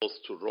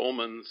to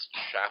Romans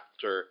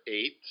chapter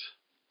 8.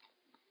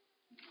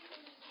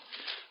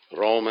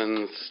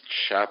 Romans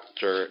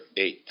chapter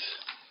 8.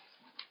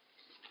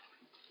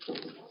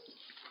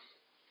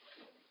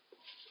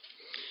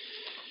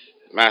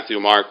 Matthew,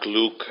 Mark,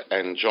 Luke,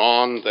 and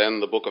John, then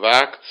the book of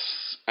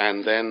Acts,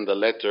 and then the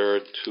letter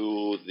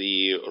to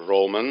the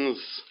Romans,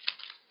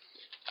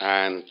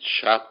 and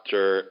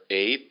chapter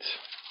 8.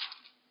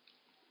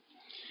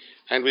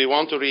 And we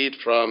want to read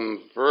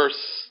from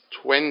verse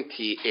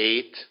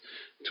 28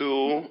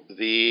 to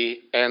the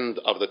end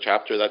of the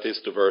chapter, that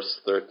is to verse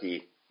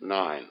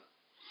 39.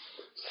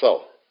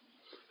 So,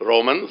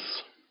 Romans,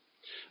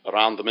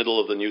 around the middle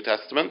of the New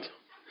Testament,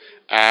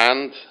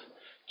 and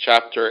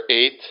chapter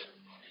 8,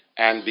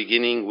 and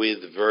beginning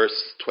with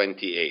verse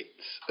 28.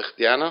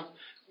 Ikhtiana,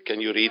 can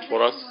you read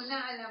for us?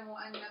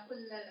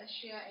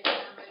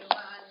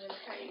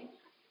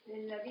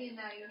 للذين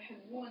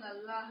يحبون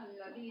الله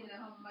الذين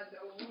هم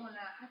مدعوون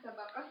حسب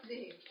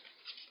قصده.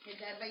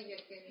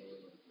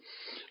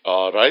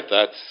 All right,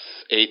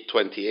 that's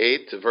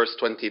 8:28. Verse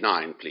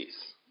 29,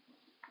 please.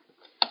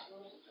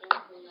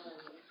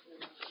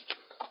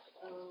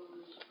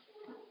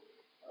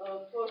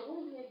 For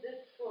whom he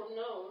did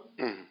foreknow,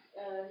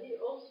 he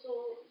also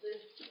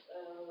did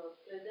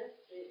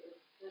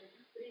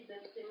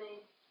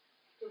predestinate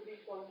to be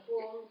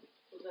conformed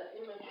to the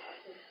image of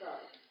his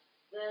Son,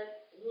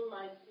 that he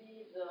might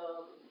be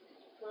the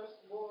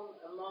firstborn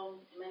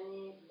among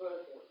many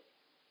brethren.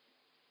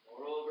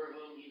 Moreover,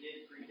 whom he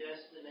did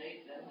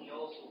predestinate, them he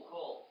also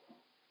called.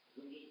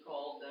 Whom he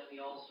called, them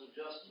he also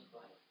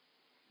justified.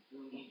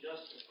 Whom he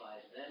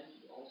justified, them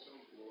he also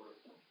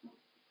glorified.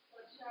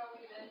 What shall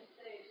we then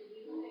say to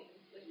these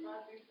things? If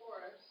God be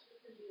for us, who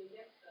can be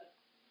against us?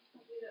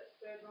 He that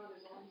spared not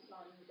his own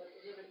Son, but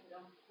delivered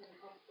him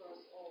up for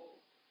us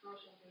all, how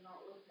shall he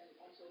not with him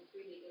also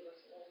freely give us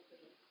all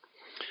things?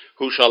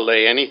 Who shall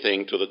lay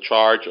anything to the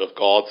charge of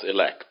God's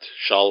elect?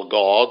 Shall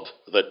God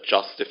that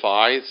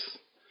justifies?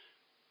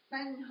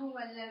 من هو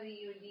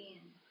الذي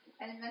يدين؟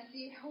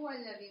 المسيح هو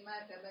الذي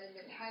مات بل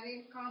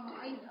بالحري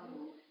قام أيضا،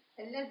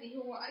 الذي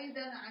هو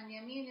أيضا عن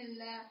يمين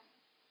الله،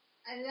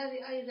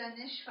 الذي أيضا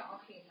يشفع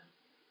فينا.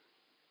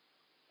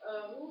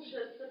 Who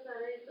shall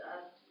separate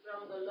us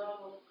from the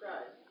love of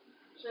Christ?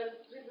 Shall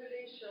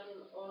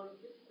tribulation or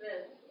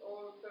distress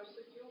or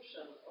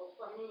persecution or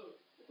famine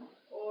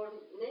or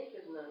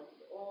nakedness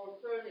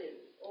or peril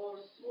or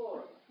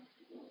sword?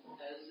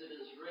 As it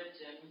is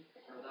written,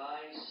 for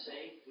thy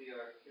sake we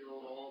are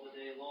killed all the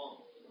day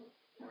long.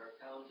 We are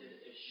counted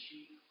as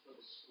sheep for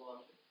the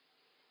slaughter.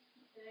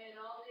 And in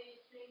all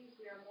these things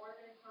we are more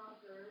than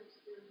conquerors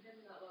through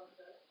him that loved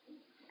us.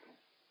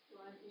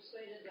 For I am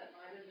persuaded that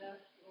neither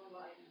death nor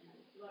life,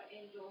 nor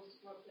angels,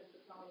 nor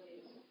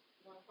principalities,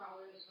 nor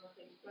powers, nor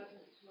things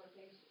present, nor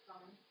things to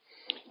come,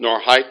 Nor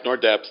height, nor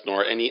depth,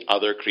 nor any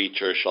other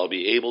creature shall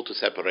be able to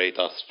separate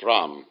us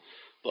from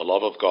the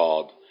love of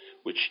God,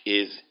 which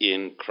is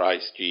in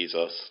Christ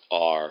Jesus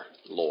our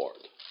Lord.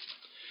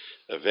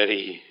 A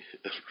very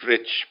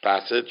rich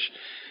passage.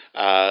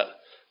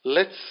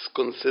 Let's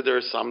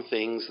consider some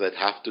things that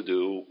have to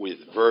do with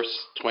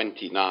verse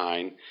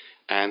 29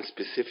 and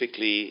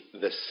specifically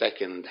the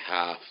second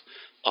half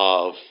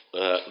of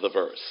the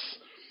verse.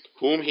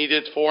 Whom he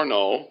did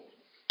foreknow,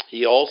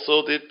 he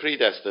also did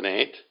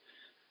predestinate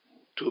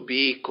to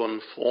be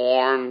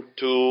conformed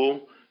to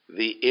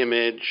the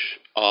image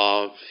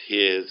of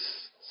his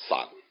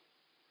Son,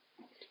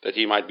 that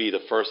he might be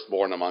the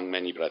firstborn among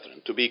many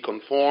brethren. To be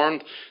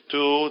conformed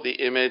to the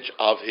image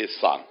of his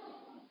Son.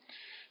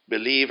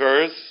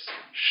 Believers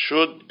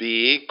should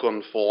be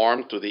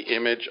conformed to the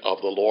image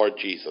of the Lord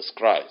Jesus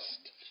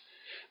Christ.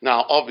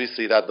 Now,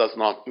 obviously, that does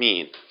not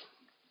mean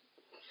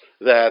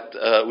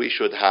that we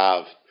should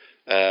have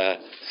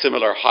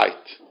similar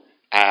height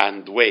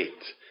and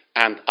weight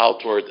and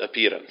outward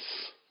appearance.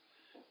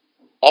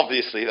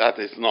 Obviously, that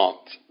is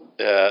not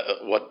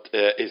what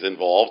is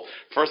involved.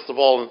 First of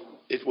all,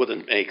 it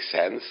wouldn't make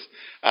sense.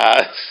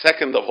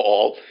 Second of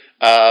all,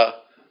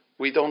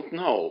 we don't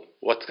know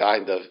what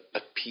kind of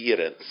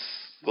appearance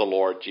the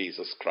Lord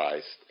Jesus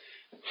Christ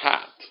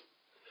had.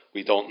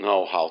 We don't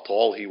know how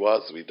tall he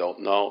was. We don't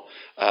know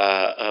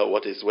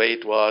what his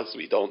weight was.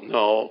 We don't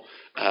know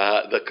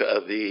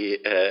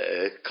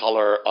the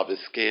color of his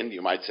skin.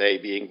 You might say,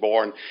 being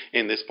born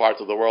in this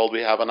part of the world,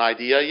 we have an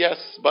idea,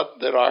 yes, but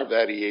there are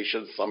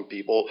variations. Some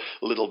people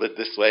a little bit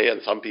this way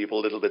and some people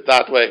a little bit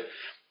that way.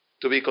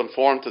 To be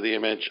conformed to the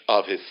image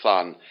of his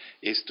Son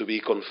is to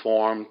be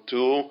conformed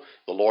to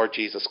the Lord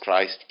Jesus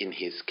Christ in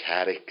his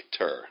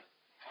character,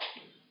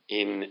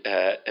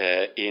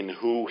 in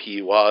who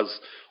he was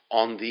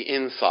on the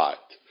inside,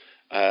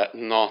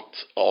 not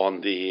on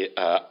the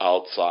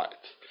outside.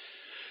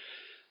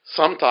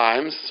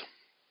 Sometimes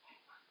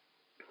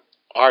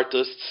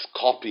artists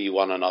copy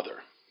one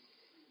another.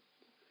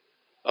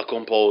 A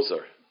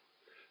composer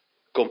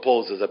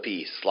composes a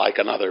piece like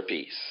another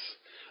piece.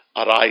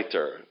 A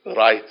writer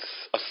writes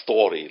a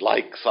story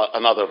like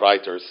another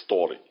writer's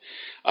story.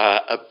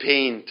 A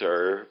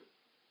painter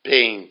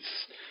paints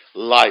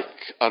like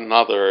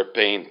another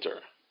painter.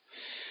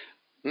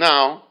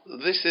 Now,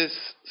 this is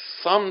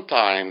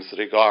sometimes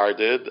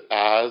regarded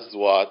as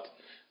what?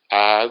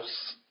 As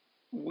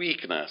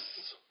weakness,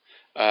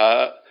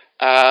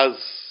 as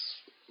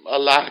a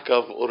lack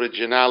of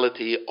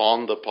originality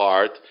on the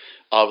part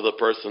of the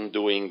person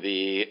doing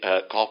the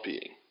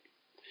copying.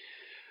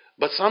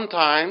 But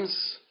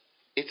sometimes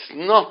it's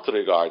not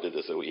regarded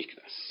as a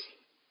weakness,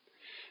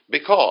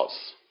 because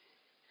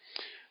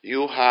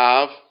you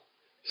have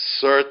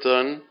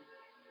certain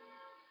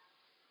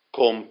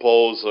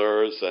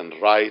composers and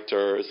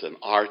writers and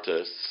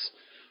artists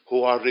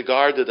who are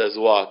regarded as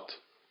what?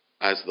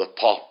 As the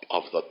top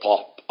of the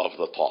top of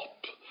the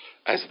top,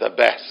 as the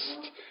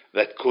best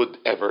that could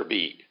ever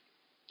be.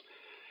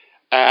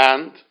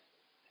 And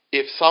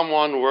if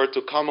someone were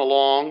to come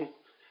along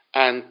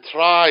and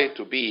try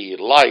to be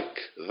like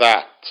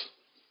that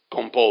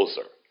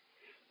composer,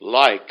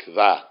 like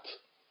that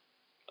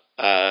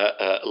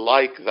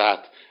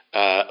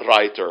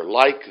writer,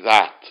 like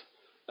that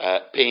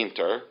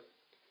painter,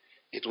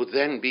 it would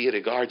then be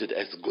regarded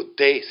as good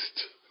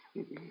taste,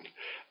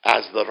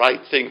 as the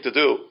right thing to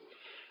do,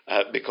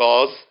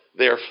 because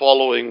they're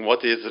following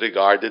what is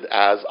regarded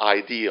as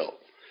ideal.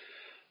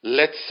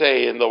 Let's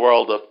say in the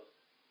world of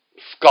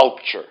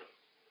sculpture,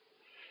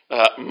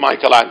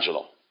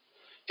 Michelangelo.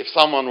 If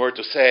someone were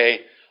to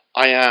say,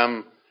 I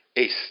am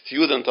a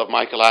student of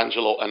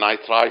Michelangelo and I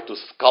try to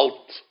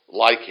sculpt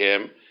like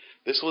him,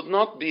 this would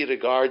not be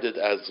regarded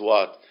as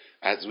what?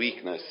 As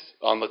weakness.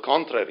 On the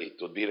contrary,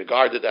 it would be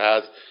regarded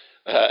as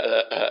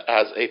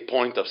a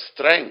point of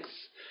strength.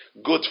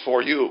 Good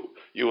for you.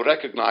 You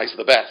recognize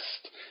the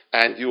best,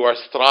 and you are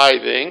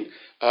striving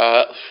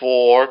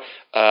for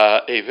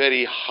a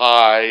very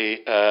high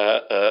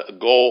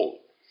goal.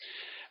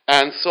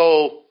 And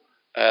so,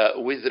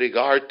 with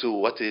regard to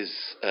what is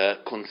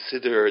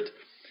considered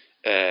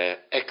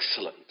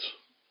excellent,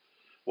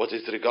 what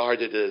is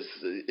regarded as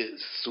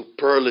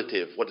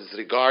superlative, what is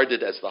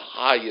regarded as the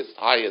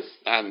highest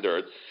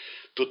standard,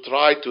 to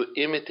try to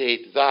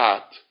imitate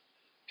that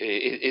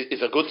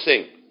is a good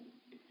thing.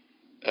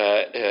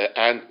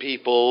 And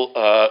people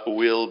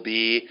will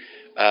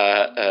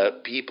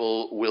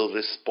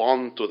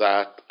respond to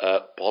that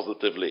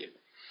positively.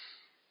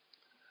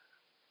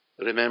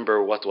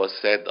 Remember what was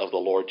said of the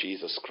Lord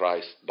Jesus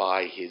Christ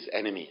by his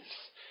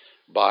enemies,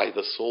 by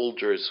the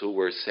soldiers who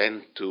were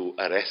sent to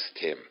arrest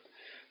him.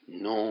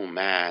 No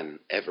man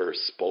ever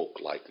spoke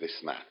like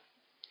this man.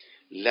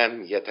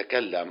 لم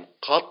يتكلم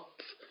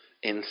قط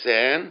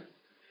إنسان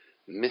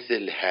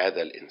مثل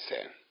هذا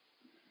الإنسان.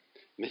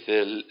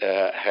 مثل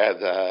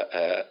هذا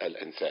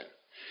الإنسان.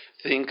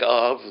 Think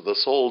of the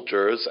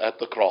soldiers at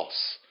the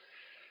cross.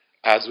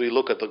 As we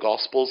look at the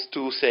Gospels,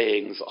 two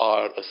sayings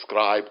are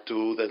ascribed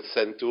to the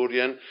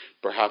centurion,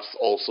 perhaps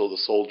also the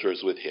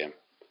soldiers with him.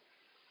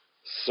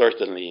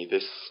 Certainly,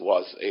 this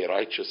was a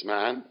righteous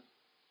man.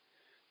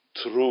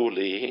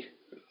 Truly,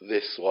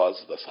 this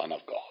was the Son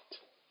of God.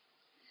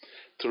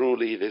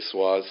 Truly, this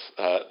was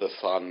the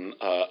Son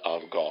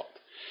of God.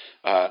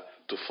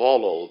 To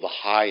follow the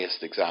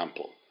highest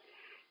example,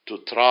 to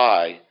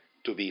try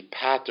to be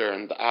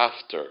patterned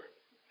after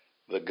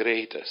the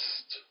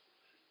greatest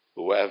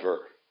who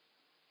ever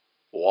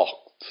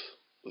walked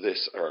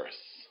this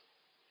earth.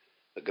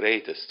 The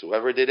greatest who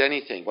ever did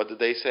anything. What did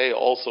they say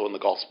also in the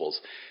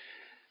Gospels?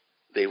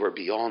 They were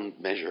beyond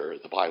measure,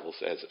 the Bible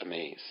says,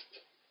 amazed.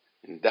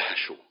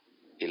 اندهشوا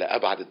إلى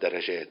أبعد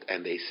الدرجات.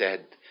 And they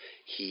said,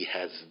 he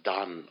has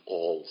done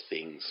all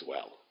things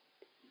well.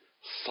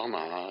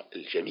 صنع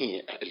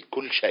الجميع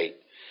الكل شيء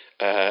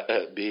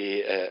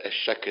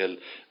بالشكل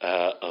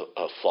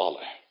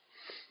الصالح.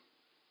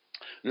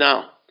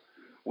 Now,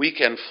 we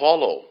can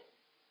follow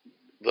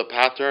the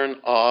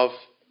pattern of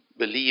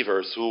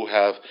believers who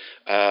have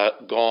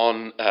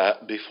gone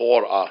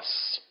before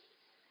us.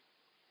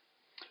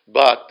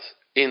 But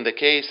in the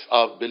case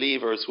of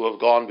believers who have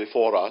gone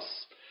before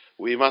us,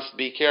 we must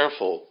be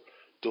careful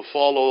to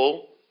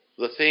follow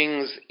the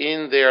things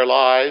in their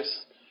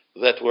lives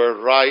that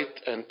were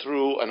right and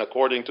true and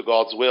according to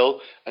God's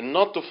will, and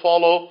not to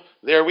follow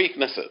their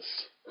weaknesses,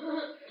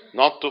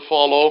 not to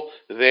follow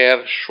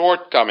their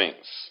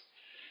shortcomings.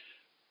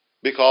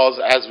 Because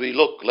as we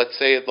look, let's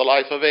say, at the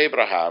life of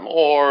Abraham,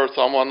 or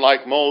someone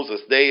like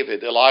Moses,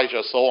 David,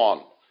 Elijah, so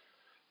on,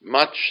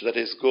 much that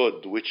is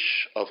good,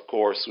 which of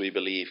course we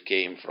believe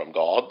came from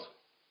God,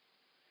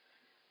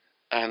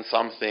 and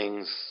some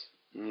things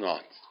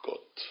not good.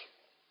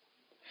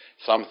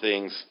 Some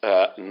things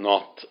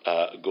not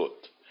good.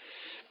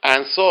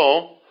 And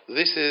so,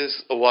 this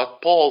is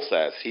what Paul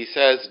says. He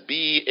says,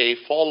 be a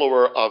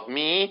follower of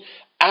me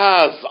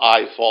as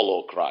I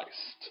follow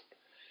Christ.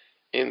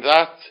 In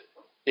that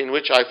in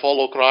which I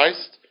follow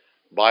Christ,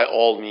 by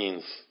all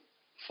means,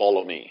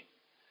 follow me.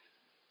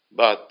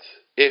 But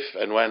if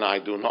and when I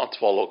do not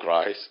follow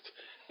Christ,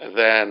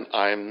 then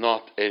I am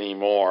not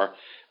anymore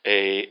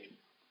a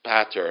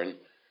pattern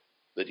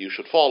that you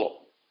should follow.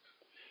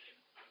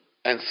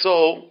 And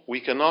so,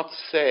 we cannot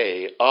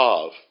say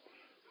of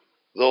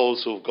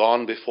those who've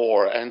gone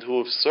before and who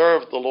have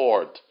served the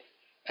Lord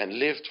and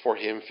lived for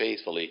Him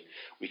faithfully,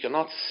 we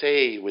cannot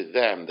say with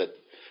them that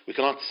We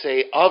cannot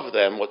say of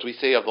them what we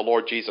say of the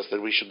Lord Jesus,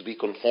 that we should be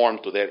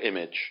conformed to their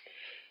image.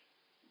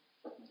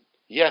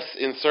 Yes,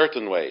 in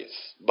certain ways,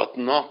 but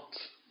not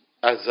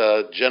as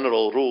a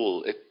general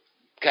rule. It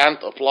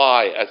can't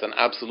apply as an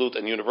absolute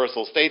and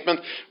universal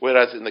statement,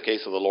 whereas in the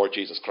case of the Lord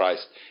Jesus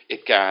Christ,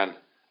 it can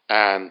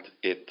and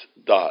it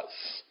does.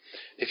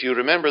 If you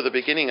remember the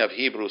beginning of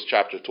Hebrews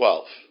chapter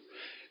 12,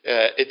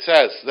 it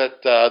says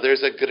that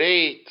there's a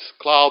great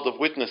cloud of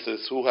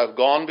witnesses who have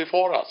gone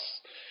before us.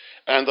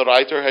 And the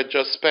writer had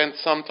just spent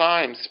some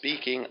time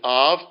speaking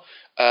of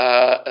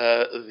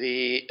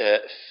the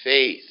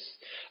faith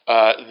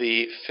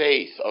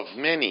of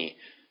many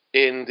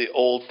in the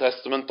Old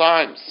Testament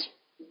times.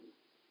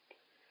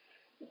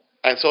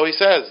 And so he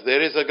says,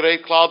 there is a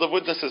great cloud of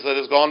witnesses that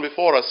has gone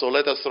before us, so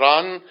let us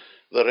run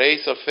the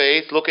race of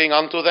faith looking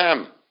unto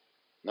them.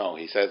 No,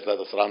 he says, let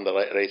us run the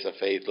race of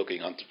faith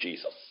looking unto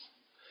Jesus.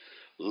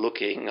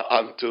 Looking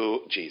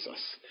unto Jesus.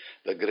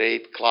 The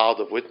great cloud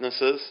of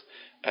witnesses,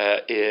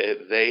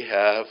 they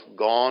have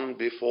gone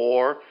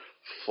before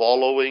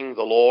following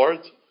the Lord,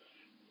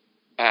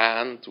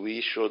 and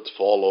we should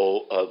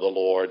follow the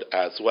Lord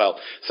as well.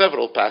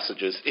 Several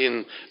passages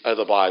in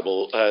the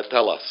Bible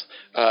tell us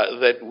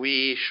that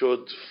we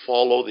should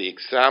follow the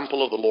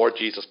example of the Lord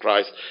Jesus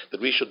Christ, that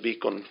we should be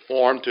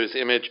conformed to his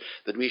image,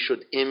 that we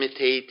should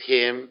imitate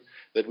him,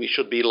 that we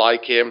should be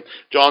like him.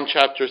 John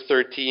chapter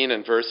 13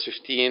 and verse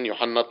 15,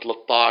 Yohanna 13,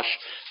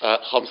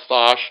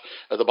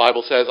 15, the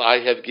Bible says, I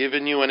have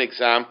given you an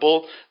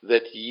example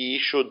that ye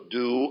should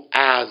do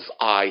as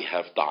I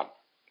have done.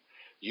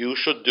 You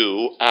should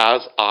do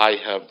as I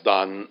have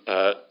done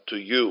to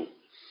you.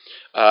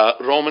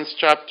 Romans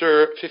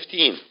chapter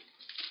 15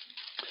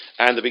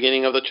 and the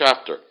beginning of the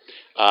chapter.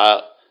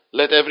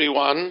 Let every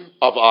one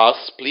of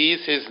us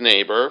please his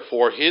neighbor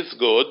for his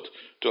good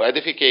to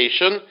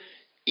edification,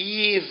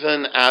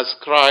 even as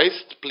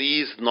Christ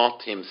pleased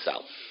not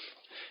himself.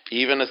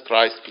 Even as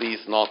Christ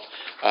pleased not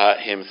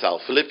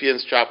himself.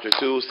 Philippians chapter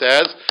 2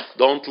 says,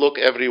 don't look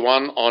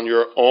everyone on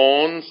your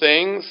own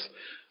things,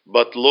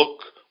 but look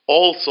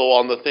also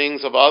on the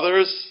things of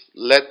others.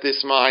 Let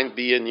this mind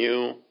be in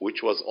you,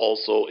 which was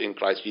also in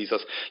Christ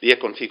Jesus.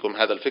 ليكن فيكم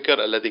هذا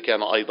الفكر الذي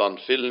كان أيضا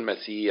في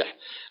المسيح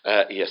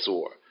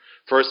يسوع.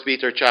 1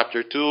 Peter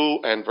chapter 2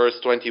 and verse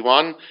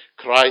 21,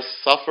 Christ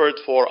suffered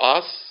for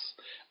us,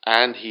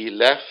 and he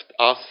left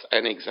us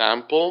an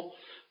example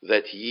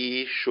that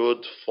ye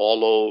should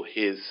follow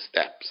his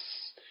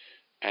steps.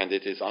 And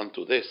it is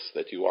unto this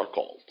that you are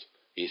called,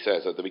 he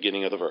says at the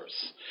beginning of the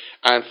verse.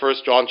 And 1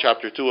 John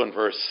chapter 2 and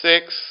verse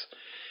 6,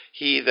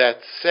 he that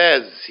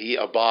says he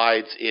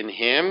abides in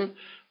him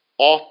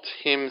ought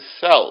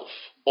himself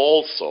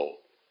also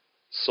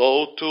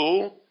so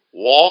to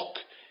walk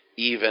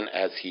even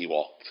as he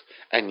walked.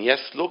 And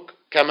يسلك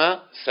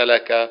كما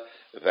سلك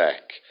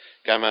ذاك.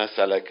 كما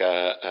سلك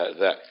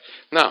ذاك.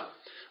 Now,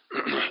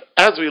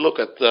 as we look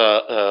at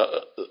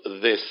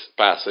this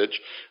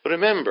passage,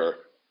 remember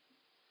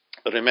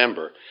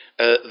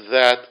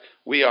that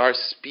we are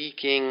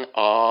speaking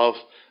of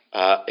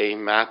a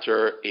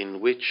matter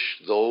in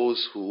which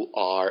those who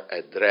are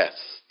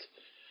addressed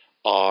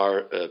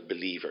are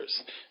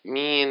believers.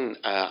 مين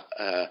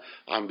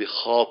عم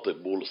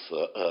بيخاطب بولس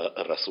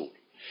الرسول?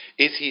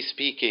 Is he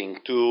speaking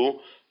to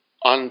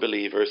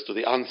unbelievers, to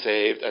the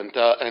unsaved, and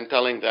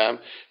telling them,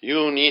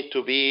 you need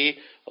to be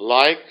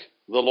like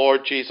the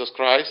Lord Jesus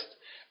Christ,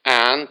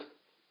 and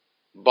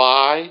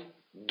by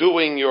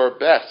doing your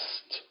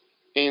best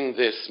in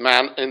this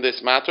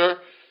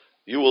matter,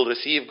 you will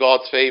receive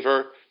God's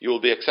favor, you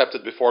will be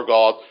accepted before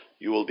God,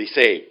 you will be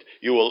saved.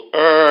 You will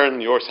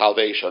earn your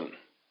salvation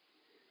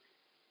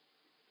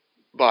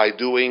by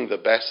doing the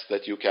best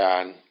that you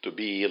can to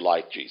be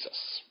like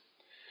Jesus.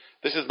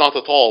 This is not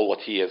at all what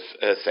he is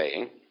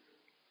saying.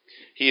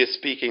 He is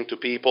speaking to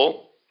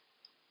people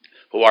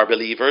who are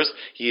believers.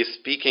 He is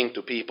speaking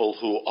to people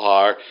who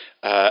are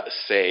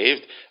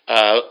saved.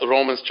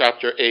 Romans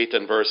chapter 8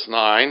 and verse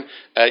 9,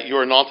 you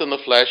are not in the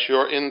flesh, you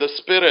are in the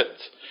Spirit.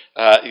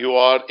 You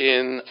are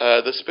in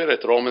the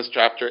Spirit. Romans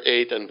chapter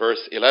 8 and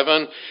verse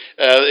 11,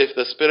 if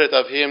the Spirit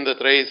of him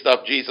that raised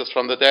up Jesus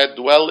from the dead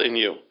dwell in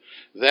you,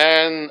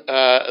 then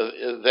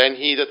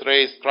he that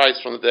raised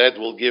Christ from the dead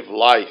will give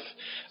life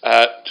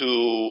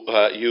to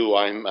you.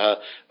 I'm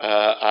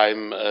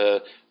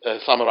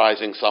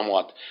summarizing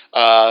somewhat.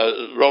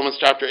 Romans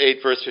chapter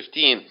 8 verse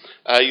 15.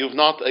 You've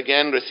not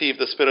again received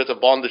the spirit of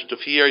bondage to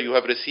fear. You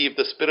have received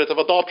the spirit of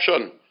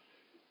adoption,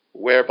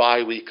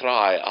 whereby we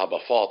cry, Abba,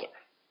 Father.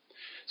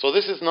 So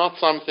this is not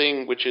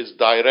something which is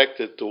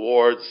directed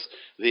towards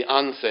the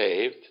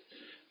unsaved,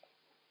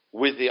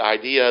 with the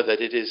idea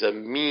that it is a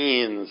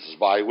means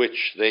by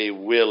which they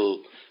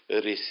will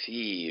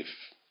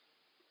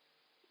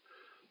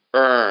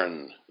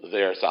earn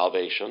their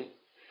salvation.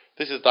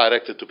 This is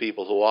directed to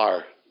people who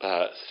are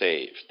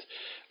saved.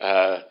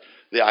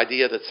 The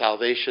idea that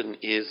salvation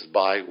is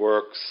by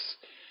works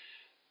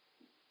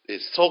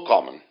is so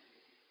common,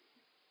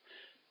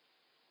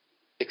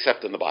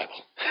 except in the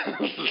Bible.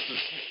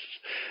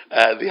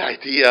 The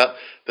idea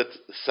that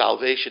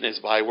salvation is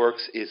by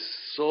works is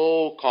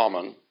so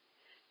common,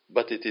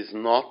 but it is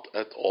not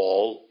at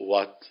all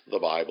what the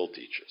Bible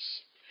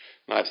teaches.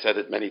 And I've said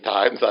it many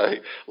times.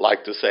 I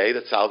like to say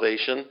that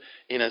salvation,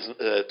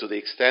 to the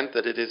extent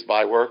that it is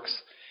by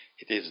works,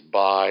 it is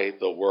by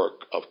the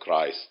work of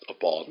Christ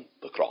upon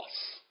the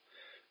cross.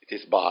 It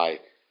is by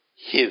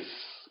his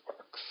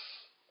works.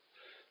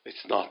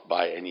 It's not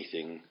by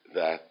anything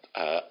that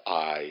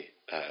I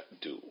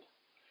do,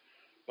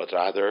 but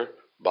rather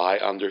by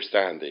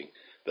understanding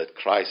that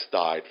Christ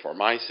died for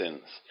my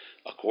sins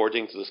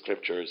according to the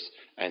Scriptures,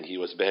 and he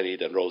was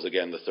buried and rose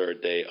again the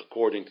third day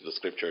according to the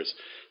Scriptures,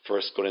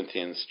 1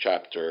 Corinthians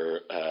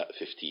chapter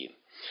 15.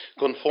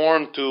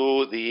 Conform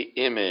to the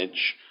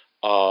image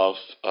of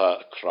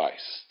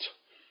Christ.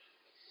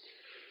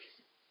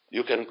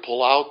 You can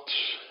pull out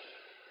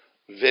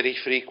very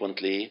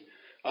frequently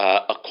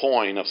a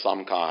coin of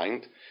some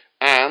kind,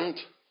 and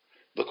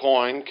the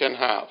coin can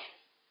have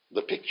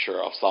the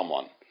picture of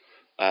someone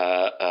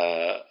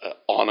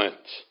on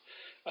it.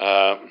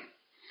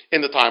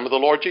 In the time of the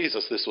Lord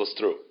Jesus, this was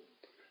true.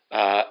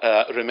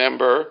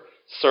 Remember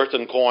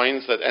certain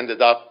coins that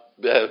ended up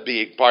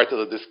being part of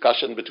the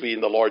discussion between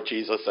the Lord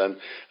Jesus and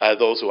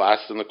those who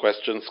asked him the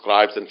question,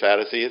 scribes and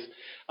Pharisees?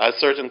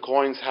 Certain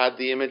coins had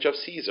the image of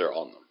Caesar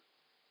on them.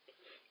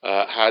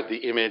 Had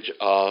the image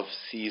of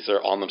Caesar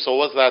on them. So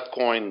was that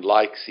coin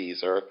like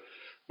Caesar?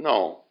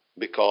 No,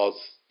 because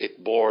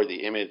it bore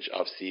the image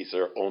of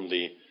Caesar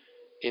only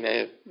in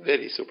a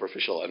very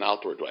superficial and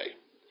outward way.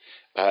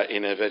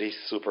 In a very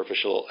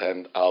superficial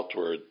and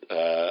outward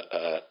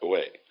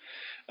way.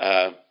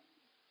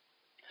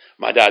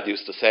 My dad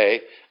used to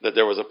say that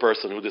there was a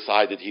person who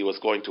decided he was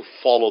going to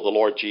follow the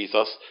Lord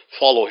Jesus,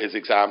 follow his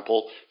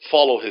example,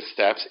 follow his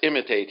steps,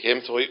 imitate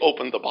him. So he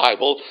opened the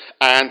Bible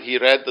and he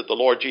read that the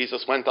Lord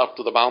Jesus went up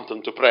to the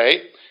mountain to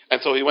pray. And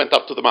so he went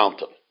up to the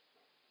mountain,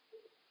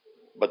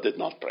 but did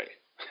not pray.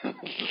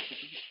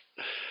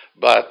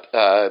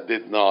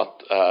 Did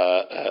not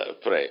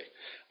pray.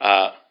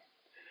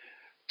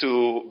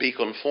 To be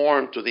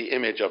conformed to the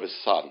image of his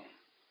Son.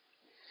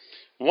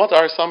 What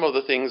are some of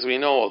the things we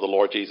know of the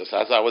Lord Jesus?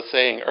 As I was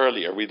saying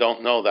earlier, we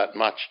don't know that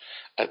much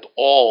at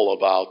all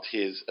about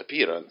his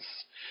appearance.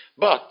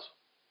 But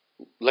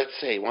let's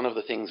say one of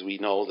the things we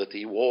know, that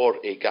he wore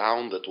a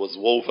gown that was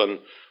woven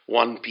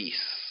one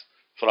piece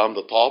from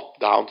the top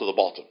down to the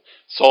bottom.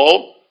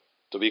 So,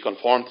 to be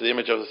conformed to the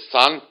image of the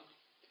Son,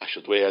 I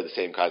should wear the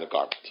same kind of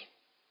garment.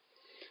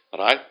 All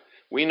right?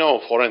 We know,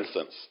 for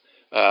instance,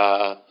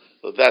 that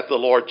the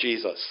Lord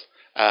Jesus,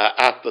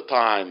 at the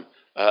time,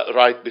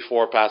 right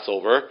before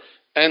Passover,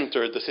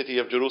 entered the city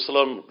of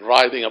Jerusalem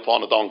riding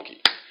upon a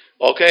donkey.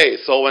 Okay,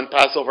 so when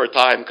Passover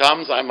time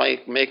comes, I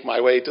might make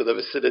my way to the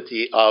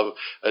vicinity of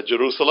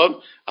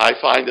Jerusalem. I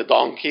find a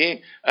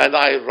donkey, and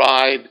I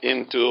ride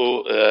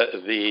into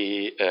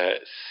the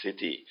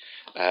city.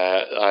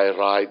 I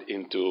ride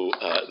into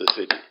the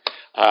city.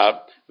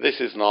 This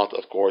is not,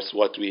 of course,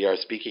 what we are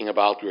speaking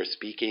about. We're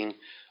speaking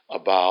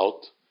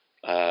about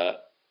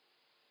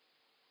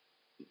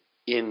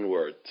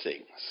inward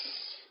things.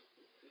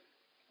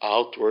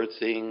 Outward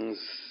things,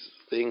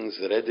 things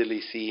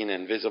readily seen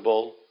and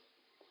visible.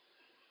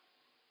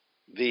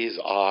 These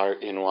are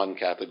in one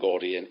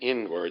category, and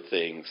inward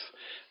things.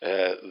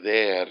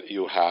 There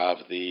you have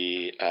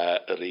the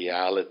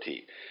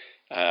reality.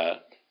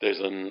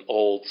 There's an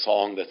old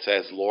song that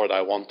says, Lord,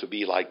 I want to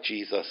be like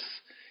Jesus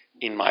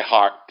in my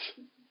heart.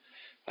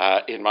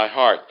 In my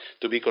heart.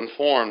 To be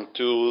conformed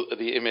to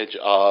the image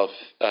of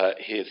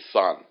his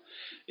Son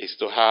is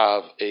to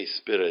have a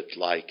spirit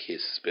like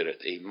his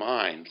spirit, a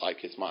mind like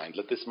his mind.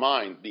 Let this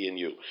mind be in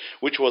you,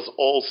 which was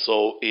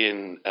also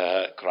in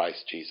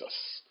Christ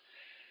Jesus.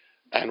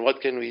 And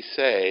what can we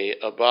say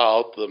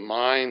about the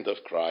mind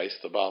of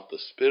Christ, about the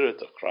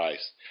spirit of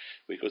Christ?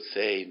 We could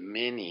say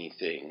many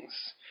things.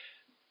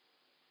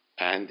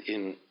 And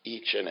in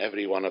each and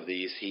every one of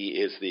these, he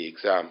is the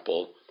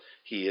example.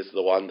 He is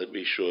the one that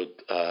we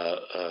should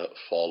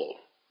follow.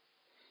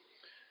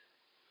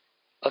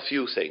 A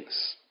few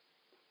things.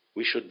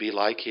 We should be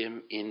like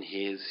him in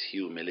his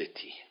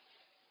humility.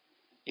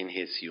 In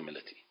his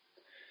humility.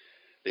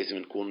 لازم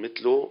نكون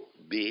مثله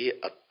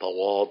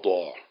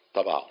بالتواضع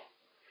تبعه.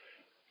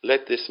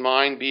 Let this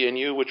mind be in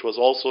you, which was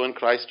also in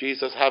Christ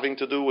Jesus, having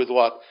to do with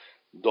what?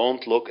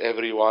 Don't look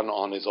everyone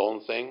on his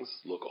own things.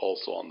 Look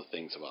also on the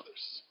things of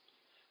others.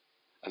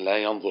 أن لا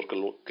ينظر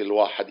كل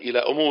واحد إلى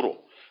أموره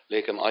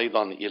لكن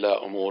أيضا إلى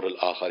أمور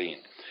الآخرين.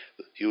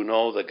 You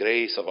know the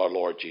grace of our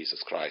Lord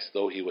Jesus Christ.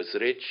 Though he was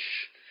rich,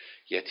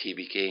 yet he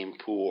became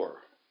poor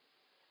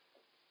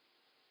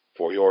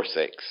for your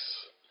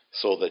sakes,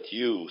 so that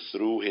you,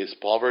 through his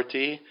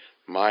poverty,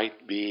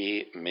 might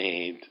be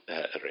made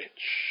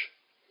rich.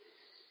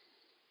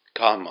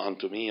 Come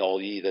unto me,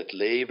 all ye that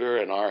labor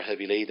and are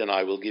heavy laden,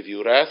 I will give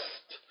you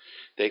rest.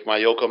 Take my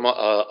yoke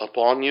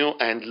upon you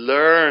and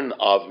learn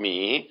of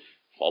me.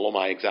 Follow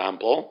my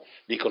example.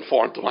 Be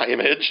conformed to my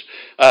image.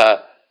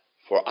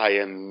 For I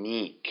am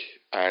meek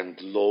and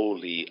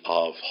lowly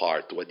of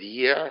heart.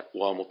 وديع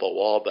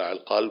ومتواضع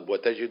القلب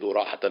وتجدوا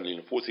راحة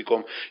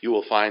لنفوسكم. You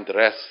will find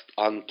rest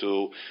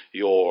unto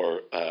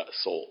your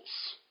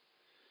souls.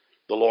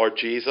 The Lord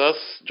Jesus,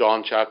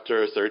 John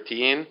chapter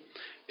 13,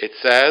 it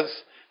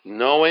says,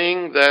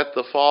 knowing that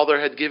the Father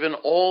had given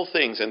all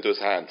things into his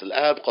hands.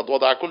 الآب قد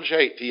وضع كل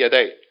شيء في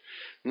يديه.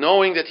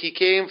 Knowing that he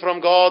came from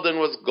God and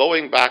was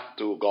going back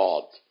to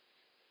God.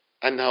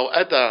 أنه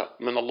أتى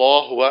من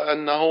الله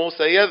وأنه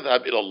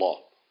سيذهب إلى الله.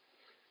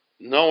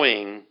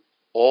 Knowing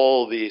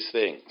all these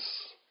things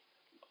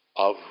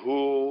of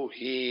who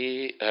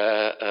he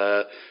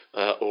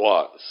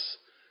was.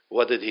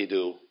 What did he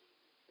do?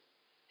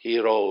 He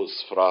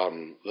rose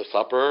from the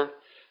supper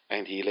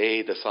and he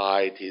laid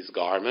aside his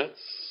garments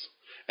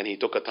and he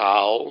took a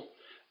towel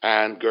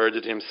and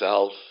girded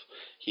himself.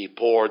 He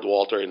poured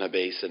water in a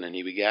basin and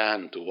he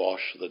began to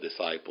wash the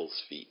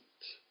disciples' feet.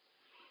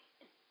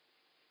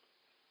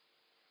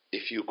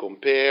 If you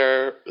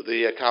compare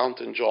the account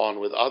in John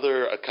with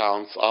other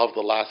accounts of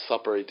the Last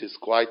Supper, it is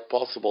quite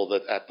possible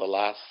that at the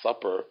Last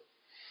Supper,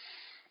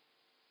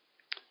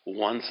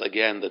 once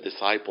again the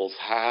disciples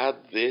had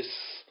this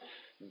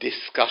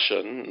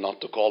discussion, not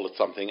to call it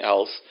something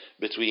else,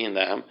 between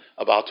them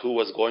about who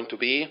was going to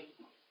be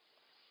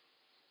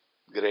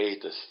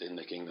greatest in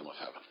the kingdom of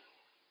heaven.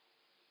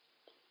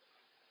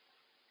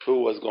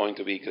 Who was going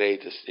to be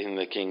greatest in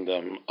the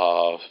kingdom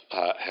of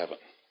heaven.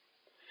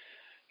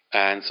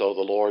 And so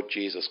the Lord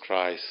Jesus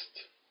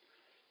Christ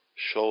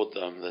showed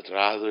them that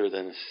rather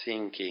than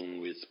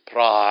thinking with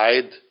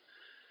pride,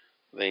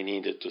 they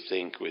needed to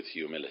think with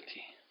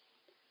humility.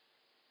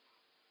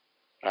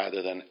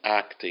 Rather than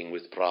acting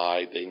with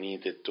pride, they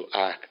needed to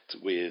act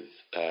with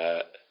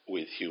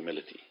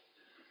humility.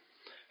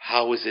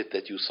 How is it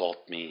that you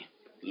sought me?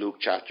 Luke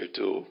chapter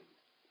 2.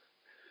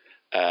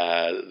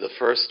 The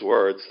first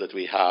words that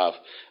we have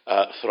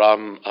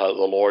from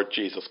the Lord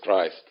Jesus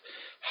Christ.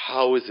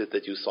 How is it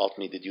that you sought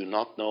me? Did you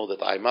not know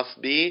that I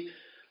must be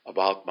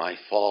about my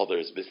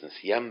Father's business?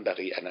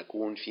 ينبغي أن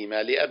أكون في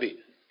مال أبي.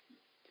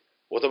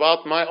 What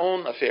about my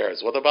own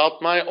affairs? What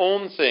about my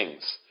own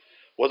things?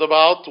 What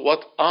about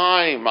what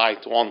I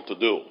might want to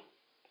do?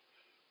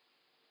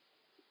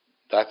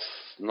 That's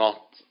not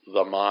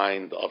the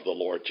mind of the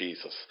Lord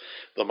Jesus.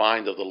 The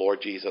mind of the Lord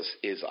Jesus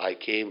is, I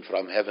came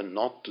from heaven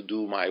not to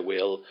do my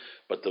will,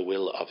 but the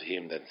will of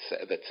him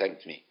that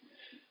sent me.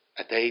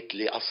 أتيت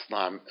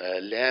لأصنع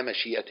لا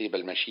مشيئتي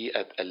بل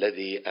مشيئة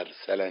الذي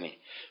أرسلني.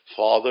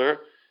 Father,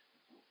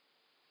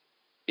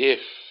 if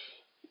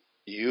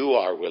you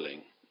are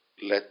willing,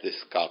 let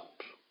this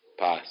cup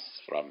pass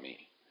from me.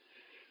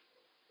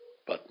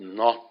 But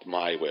not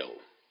my will.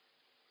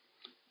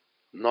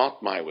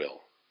 Not my will,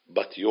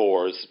 but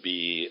yours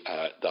be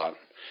done.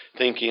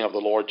 Thinking of the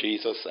Lord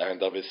Jesus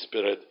and of his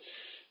Spirit,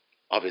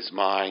 of his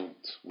mind,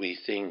 we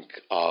think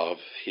of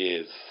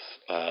his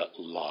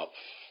love.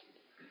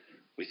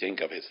 We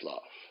think of his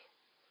love.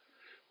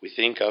 We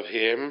think of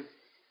him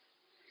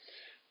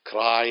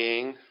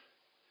crying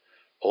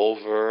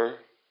over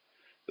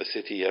the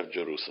city of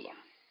Jerusalem.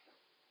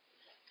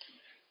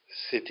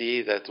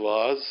 City that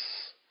was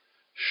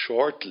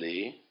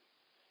shortly,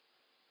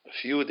 a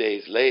few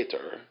days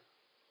later,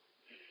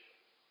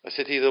 a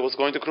city that was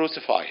going to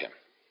crucify him.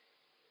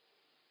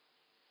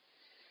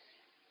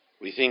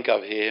 We think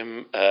of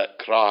him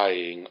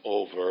crying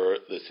over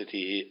the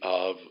city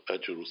of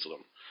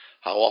Jerusalem.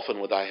 How often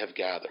would I have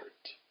gathered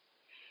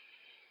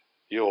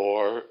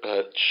your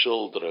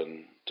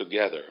children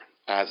together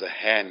as a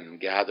hen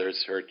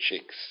gathers her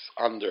chicks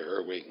under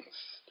her wings,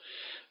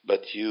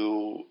 but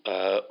you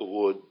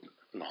would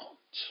not.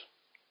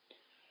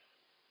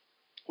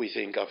 We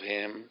think of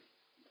him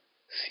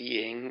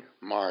seeing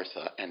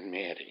Martha and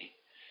Mary,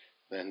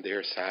 then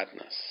their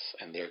sadness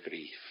and their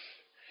grief,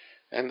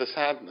 and the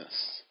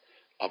sadness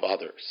of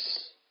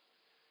others.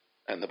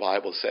 And the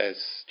Bible says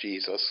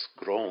Jesus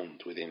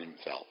groaned within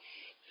himself.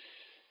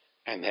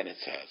 And then it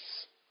says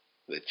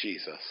that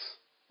Jesus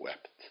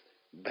wept.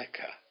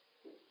 Beka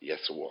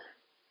Yesur.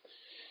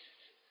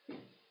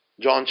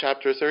 John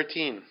chapter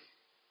 13,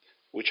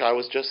 which I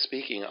was just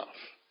speaking of,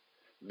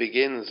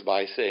 begins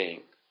by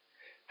saying,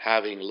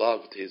 having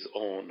loved his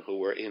own who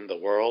were in the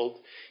world,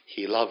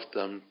 he loved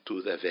them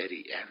to the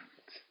very end.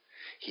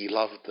 He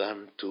loved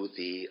them to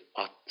the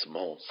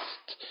utmost.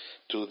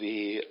 To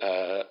the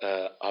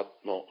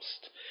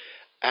utmost.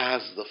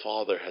 As the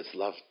Father has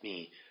loved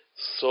me,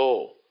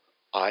 so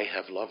I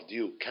have loved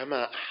you.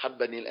 كما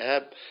أحبني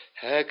الآب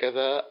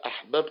هكذا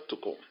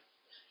أحببتكم.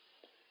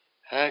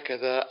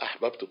 هكذا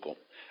أحببتكم.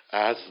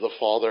 As the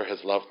Father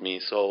has loved me,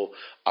 so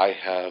I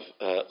have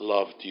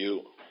loved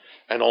you.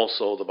 And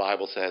also the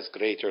Bible says,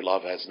 greater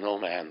love has no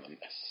man than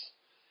this,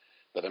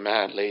 that a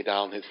man lay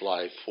down his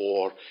life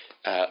for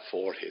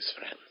his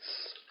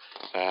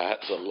friends.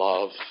 The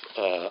love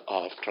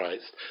of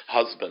Christ.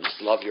 Husbands,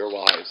 love your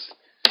wives,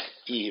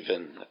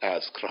 even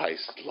as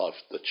Christ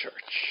loved the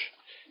church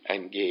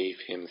and gave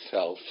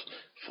himself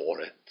for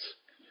it.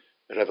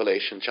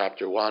 Revelation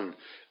chapter 1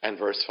 and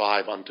verse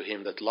 5, unto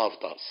him that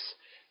loved us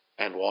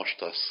and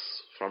washed us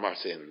from our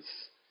sins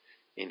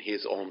in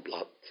his own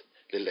blood.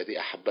 للذي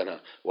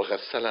أحبنا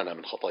وغسلنا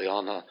من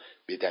خطايانا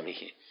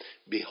بدمه.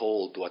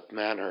 Behold what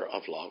manner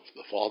of love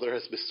the Father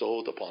has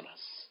bestowed upon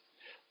us.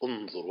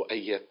 انظروا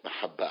أية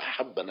محبة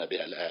أحبنا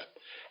بها الآب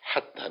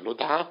حتى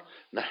ندعى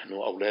نحن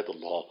أولاد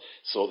الله,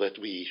 so that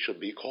we should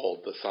be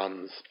called the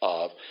sons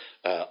of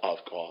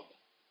God.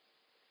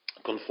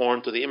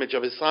 Conform to the image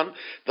of his Son.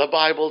 The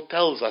Bible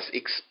tells us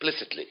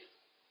explicitly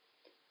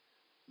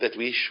that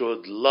we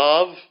should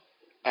love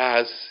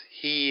as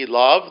he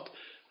loved.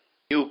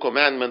 New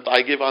commandment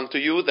I give unto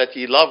you, that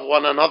ye love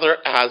one another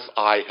as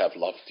I have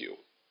loved you.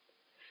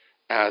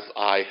 As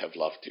I have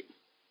loved you.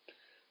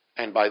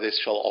 And by this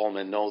shall all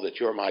men know that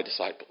you're my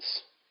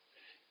disciples,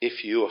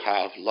 if you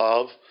have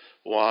love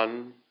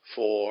one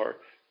for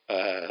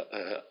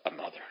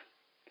another.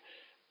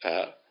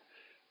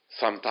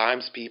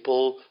 Sometimes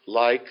people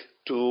like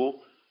to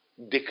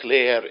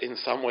declare in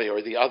some way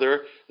or the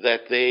other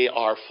that they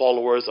are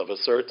followers of a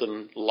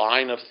certain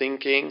line of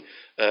thinking,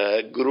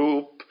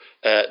 group,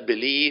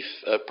 belief,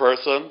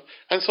 person,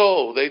 and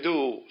so they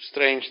do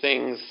strange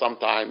things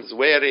sometimes,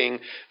 wearing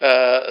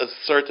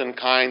certain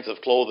kinds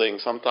of clothing,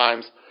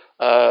 sometimes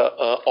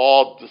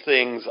odd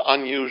things,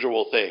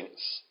 unusual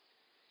things.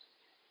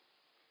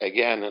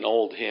 Again, an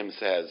old hymn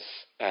says,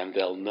 and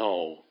they'll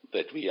know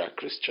that we are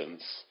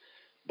Christians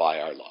by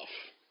our love.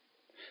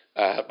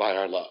 By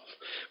our love.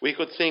 We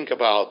could think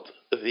about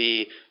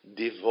the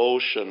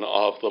devotion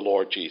of the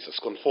Lord Jesus,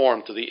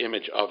 conformed to the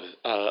image of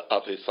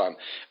his Son.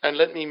 And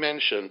let me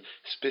mention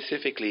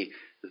specifically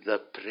the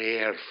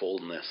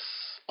prayerfulness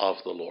of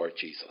the Lord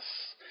Jesus.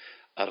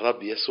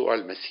 الرب يسوع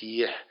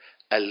المسيح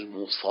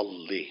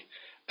المصلي.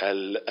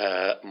 In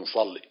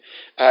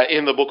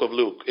the book of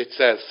Luke, it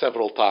says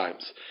several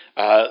times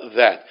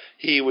that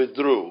he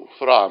withdrew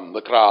from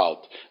the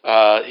crowd.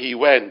 He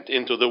went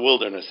into the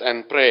wilderness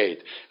and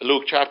prayed.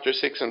 Luke chapter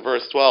 6 and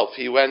verse 12,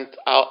 he went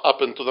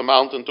up into the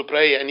mountain to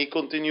pray, and he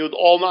continued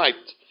all night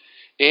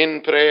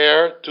in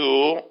prayer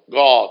to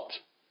God.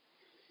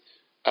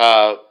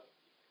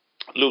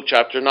 Luke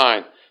chapter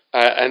 9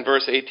 and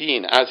verse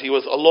 18, as he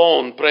was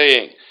alone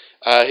praying,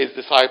 his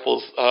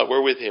disciples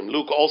were with him.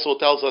 Luke also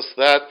tells us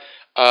that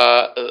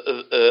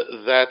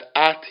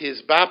at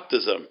his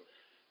baptism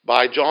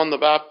by John the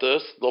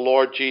Baptist, the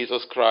Lord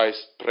Jesus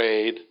Christ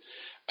prayed,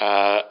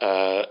 and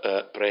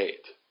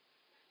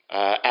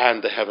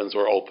the heavens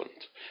were opened.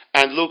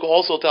 And Luke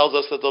also tells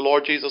us that the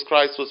Lord Jesus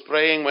Christ was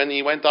praying when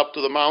he went up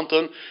to the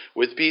mountain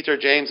with Peter,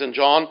 James, and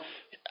John.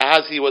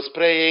 As he was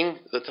praying,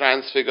 the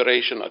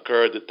transfiguration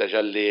occurred, the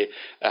tajalli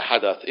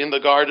hadath. In the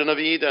Garden of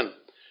Eden,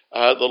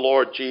 the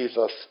Lord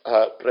Jesus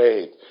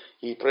prayed.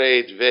 He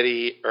prayed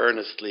very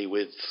earnestly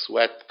with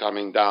sweat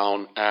coming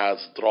down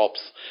as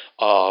drops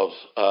of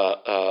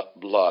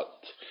blood.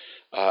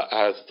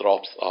 As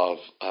drops of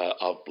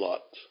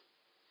blood.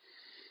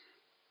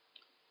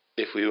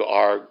 If we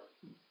are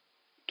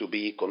to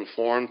be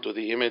conformed to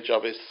the image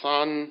of his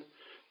Son,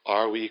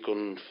 are we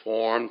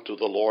conformed to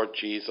the Lord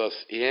Jesus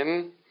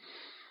in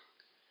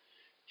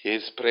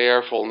his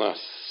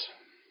prayerfulness?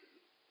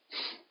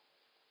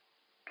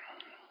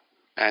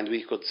 And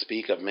we could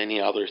speak of many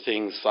other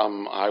things.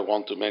 Some I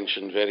want to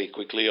mention very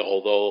quickly,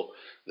 although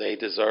they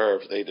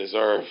deserve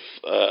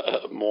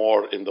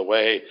more in the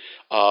way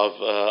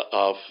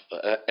of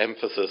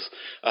emphasis.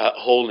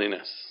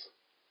 Holiness.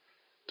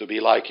 To be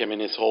like him in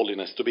his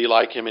holiness. To be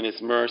like him in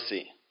his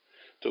mercy.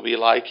 To be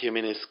like him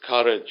in his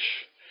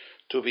courage.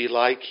 To be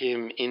like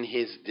him in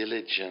his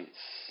diligence.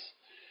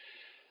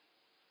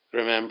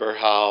 Remember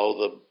how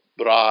the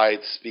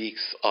bride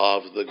speaks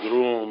of the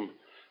groom,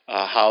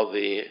 how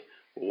the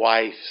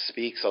wife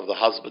speaks of the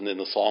husband in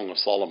the Song of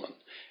Solomon.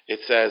 It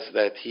says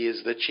that he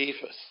is the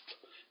chiefest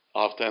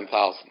of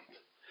 10,000,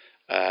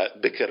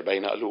 bikr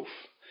bayna aluf,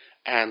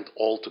 and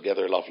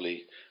altogether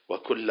lovely, wa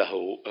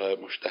kullahu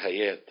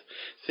mushtahayat.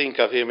 Think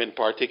of him in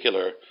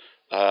particular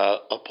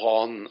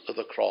upon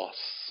the cross,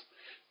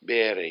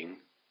 bearing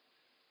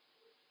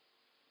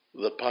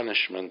the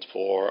punishment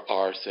for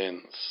our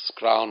sins,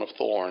 crown of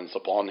thorns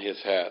upon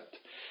his head,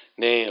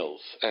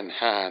 nails and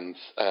hands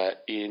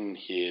in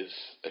his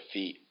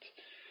feet.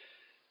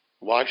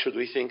 Why should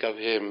we think of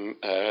him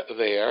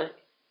there?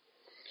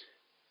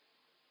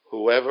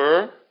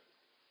 Whoever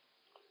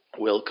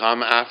will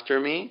come after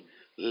me,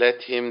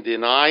 let him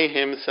deny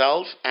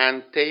himself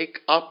and take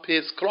up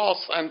his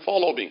cross and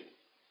follow me.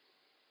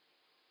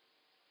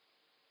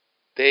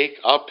 Take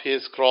up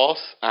his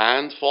cross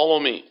and follow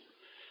me.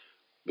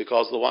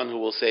 Because the one who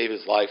will save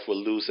his life will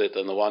lose it,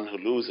 and the one who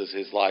loses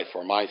his life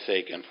for my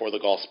sake and for the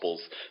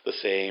gospel's, the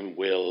same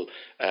will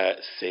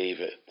save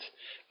it.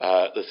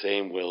 The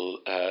same will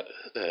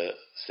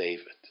save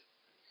it.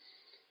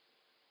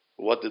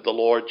 What did the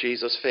Lord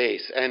Jesus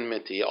face?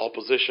 Enmity,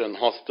 opposition,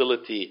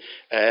 hostility,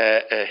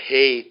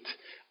 hate,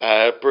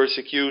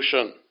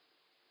 persecution.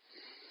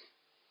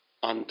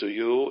 Unto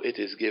you it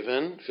is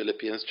given,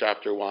 Philippians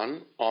chapter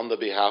 1, on the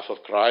behalf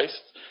of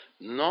Christ,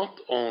 not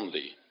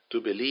only to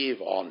believe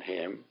on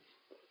him,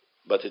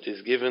 but it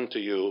is given to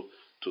you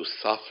to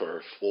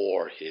suffer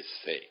for his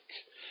sake.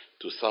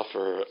 to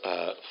suffer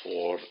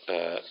for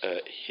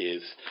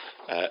his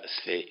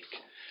sake.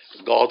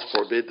 God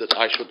forbid that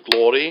I should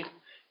glory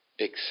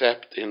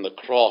except in the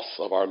cross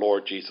of our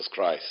Lord Jesus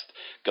Christ.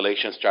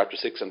 Galatians chapter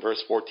 6 and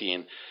verse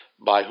 14,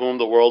 by whom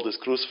the world is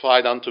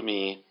crucified unto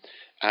me,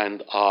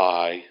 and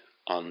I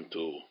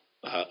unto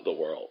the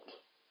world.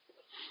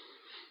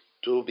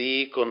 To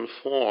be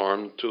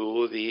conformed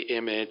to the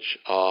image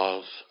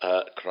of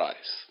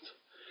Christ.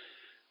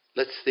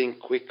 Let's think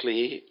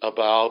quickly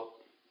about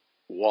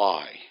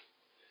why.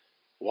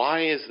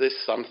 Why is this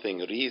something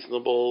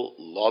reasonable,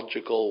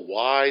 logical?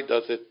 Why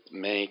does it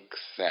make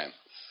sense?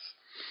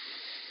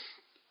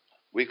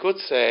 We could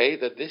say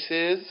that this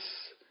is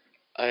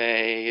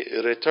a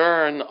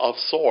return of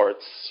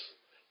sorts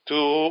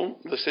to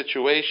the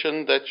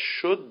situation that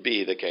should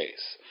be the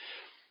case.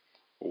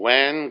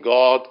 When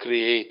God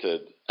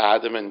created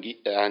Adam and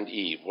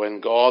Eve, when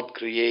God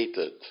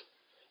created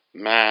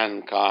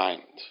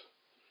mankind,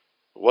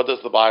 what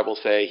does the Bible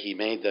say? He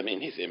made them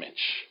in his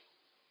image.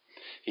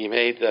 He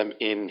made them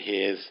in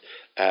his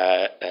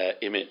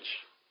image.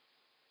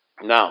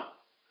 Now,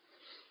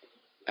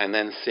 and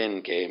then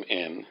sin came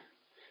in,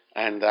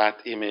 and that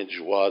image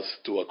was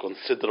to a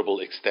considerable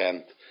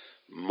extent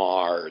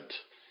marred,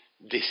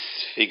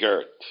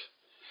 disfigured.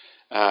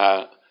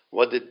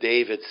 What did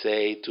David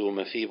say to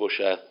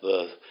Mephibosheth,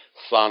 the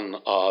son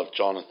of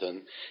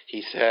Jonathan?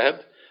 He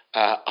said,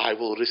 I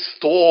will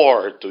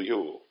restore to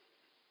you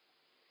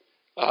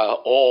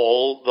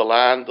all the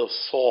land of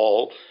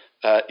Saul,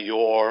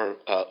 your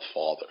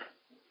father.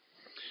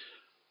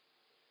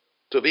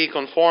 To be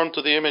conformed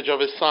to the image of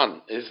his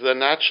son is the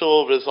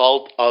natural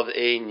result of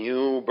a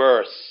new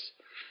birth.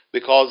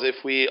 Because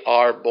if we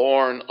are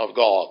born of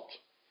God,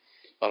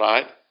 all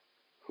right,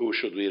 who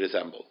should we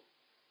resemble?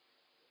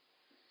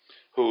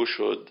 Who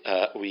should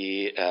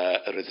we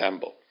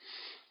resemble?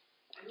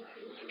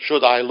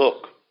 Should I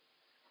look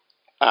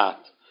at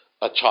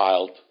a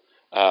child,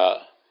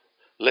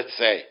 let's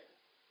say,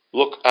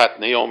 look at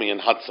Naomi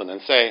and Hudson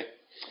and say,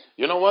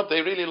 you know what,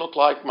 they really look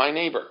like my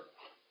neighbor.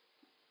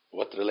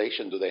 What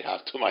relation do they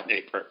have to my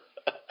neighbor?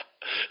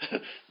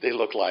 They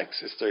look like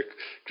Sister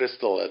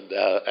Crystal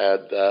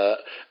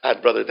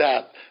and Brother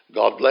Dad.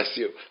 God bless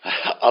you.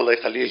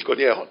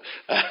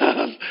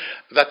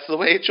 That's the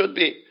way it should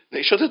be.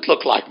 They shouldn't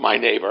look like my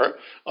neighbor,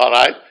 all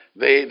right?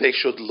 They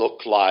should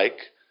look like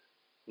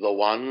the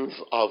ones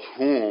of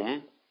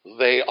whom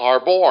they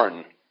are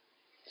born.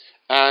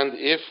 And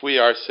if we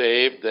are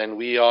saved, then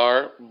we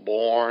are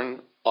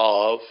born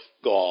of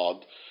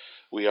God.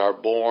 We are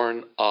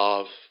born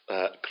of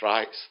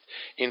Christ.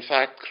 In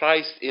fact,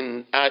 Christ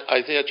in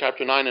Isaiah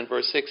chapter 9 and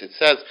verse 6, it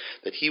says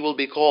that he will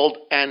be called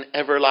an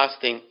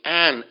everlasting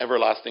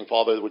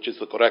Father, which is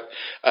the correct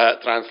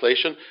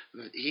translation.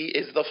 He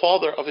is the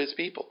Father of his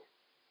people.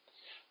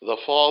 The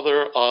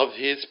Father of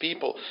his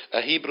people.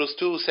 Hebrews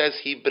 2 says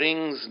he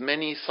brings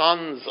many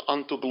sons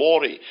unto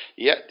glory.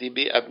 يأتي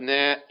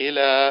بأبناء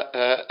إلى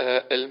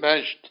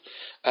المجد.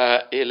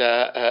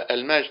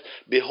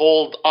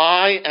 Behold,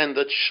 I and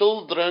the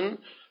children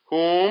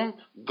whom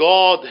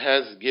God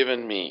has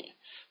given me,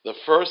 the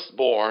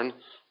firstborn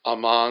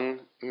among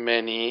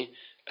many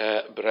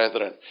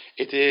brethren.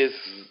 It is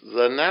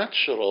the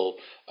natural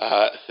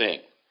thing.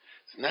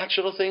 It's a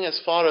natural thing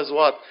as far as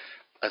what?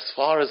 As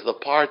far as the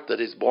part that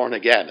is born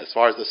again, as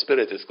far as the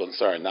spirit is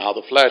concerned. Now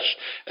the flesh,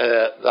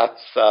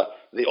 that's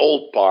the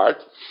old part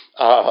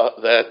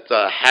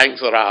that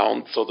hangs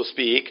around, so to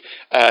speak,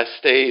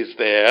 stays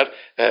there,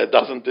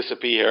 doesn't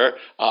disappear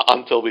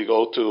until we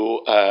go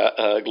to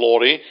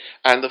glory.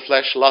 And the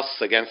flesh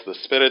lusts against the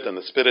spirit, and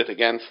the spirit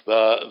against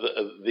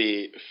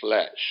the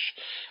flesh.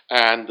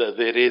 And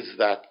there is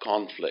that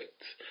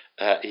conflict,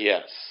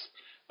 yes.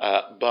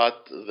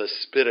 But the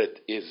spirit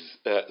is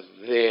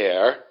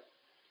there.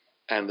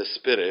 And the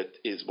Spirit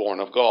is born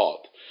of God.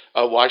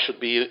 Why should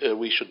we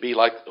be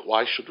like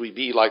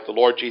the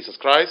Lord Jesus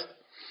Christ?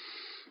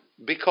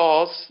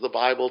 Because the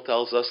Bible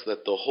tells us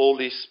that the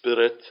Holy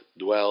Spirit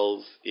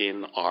dwells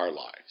in our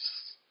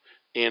lives,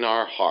 in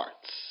our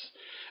hearts.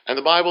 And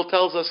the Bible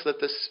tells us that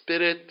the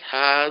Spirit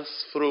has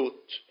fruit.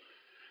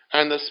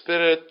 And the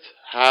Spirit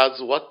has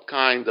what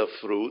kind of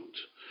fruit?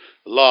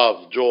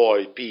 Love,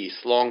 joy, peace,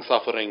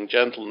 long-suffering,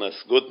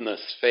 gentleness,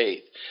 goodness,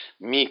 faith,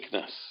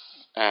 meekness,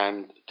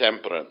 and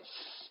temperance.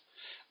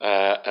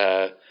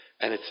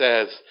 And it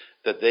says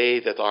that they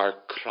that are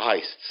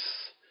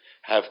Christ's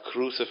have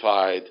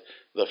crucified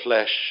the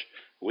flesh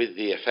with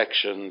the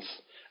affections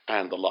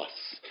and the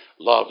lusts.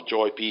 Love,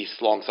 joy, peace,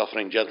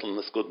 long-suffering,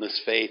 gentleness,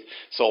 goodness, faith,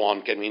 so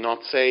on. Can we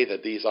not say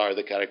that these are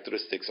the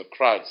characteristics of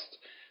Christ,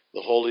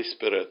 the Holy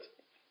Spirit,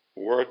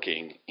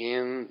 working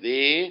in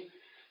the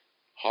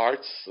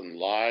hearts and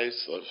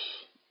lives of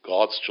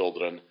God's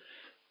children,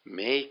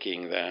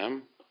 making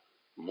them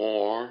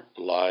more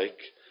like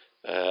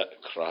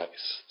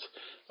Christ.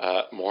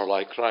 More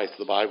like Christ.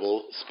 The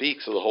Bible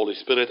speaks of the Holy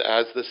Spirit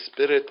as the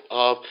Spirit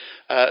of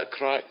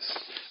Christ.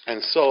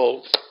 And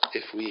so,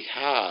 if we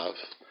have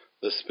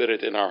the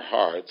Spirit in our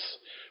hearts,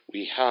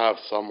 we have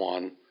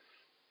someone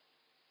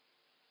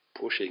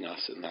pushing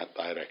us in that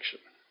direction.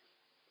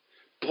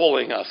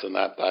 pulling us in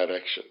that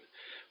direction,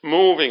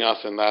 moving us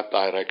in that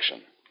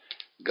direction,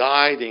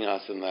 guiding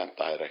us in that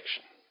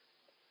direction.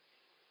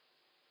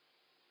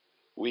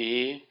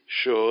 We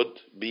should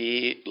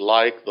be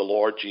like the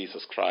Lord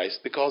Jesus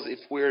Christ, because if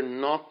we're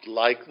not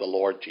like the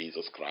Lord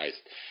Jesus Christ,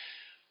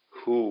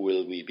 who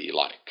will we be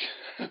like?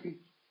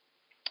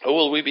 Who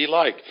will we be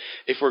like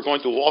if we're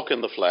going to walk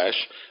in the flesh?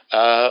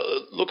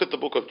 Look at the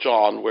book of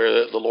John,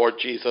 where the Lord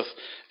Jesus,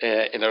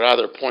 in a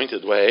rather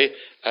pointed way,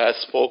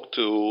 spoke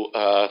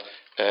to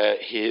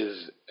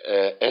his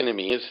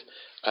enemies.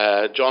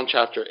 John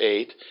chapter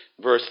 8,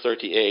 verse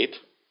 38.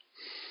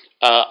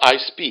 I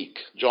speak,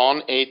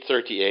 John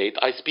 8:38,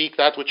 I speak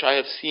that which I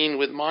have seen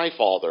with my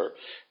Father.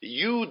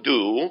 You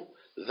do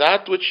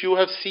that which you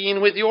have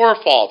seen with your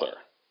father.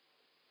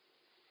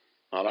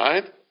 All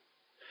right?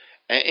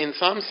 In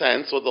some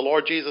sense, what the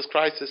Lord Jesus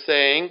Christ is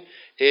saying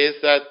is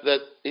that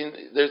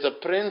there's a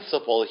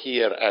principle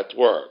here at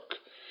work.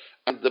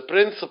 And the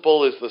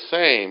principle is the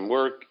same.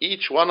 We're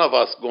each one of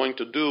us going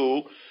to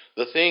do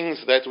the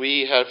things that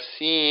we have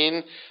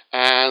seen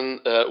and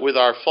with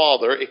our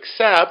Father,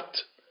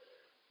 except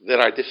there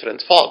are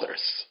different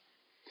fathers.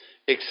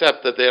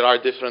 Except that there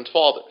are different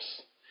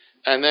fathers.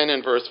 And then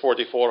in verse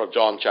 44 of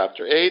John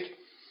chapter 8,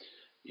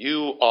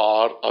 you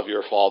are of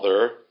your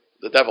father,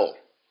 the devil,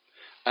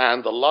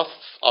 and the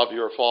lusts of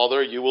your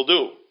father you will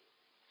do.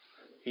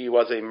 He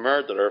was a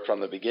murderer from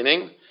the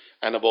beginning,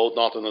 and abode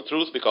not in the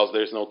truth, because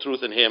there is no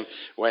truth in him.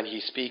 When he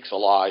speaks a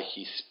lie,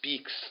 he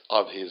speaks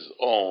of his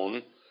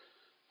own,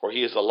 for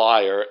he is a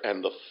liar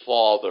and the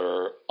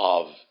father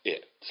of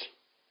it.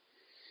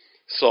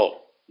 So,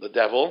 the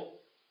devil,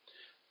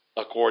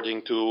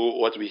 according to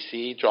what we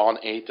see, John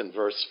 8 and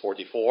verse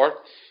 44,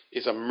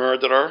 is a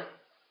murderer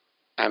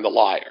and a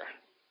liar.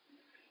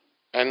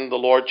 And the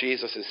Lord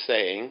Jesus is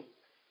saying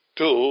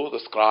to the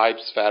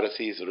scribes,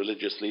 Pharisees,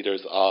 religious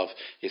leaders of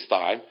his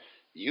time,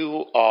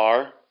 you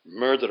are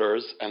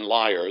murderers and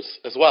liars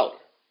as well.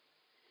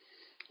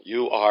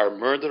 You are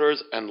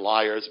murderers and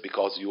liars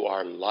because you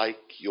are like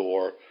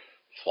your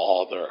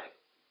father.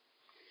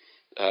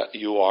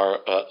 You are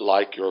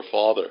like your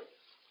father.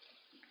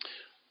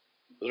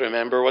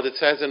 Remember what it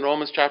says in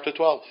Romans chapter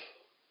 12.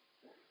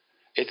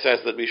 It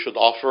says that we should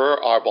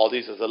offer our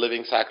bodies as a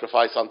living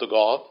sacrifice unto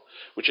God,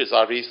 which is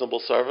our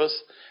reasonable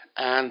service,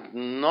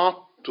 and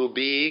not to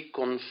be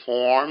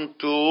conformed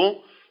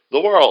to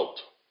the world.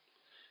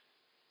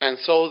 And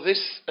so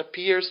this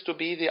appears to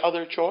be the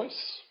other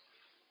choice.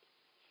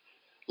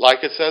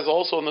 Like it says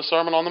also in the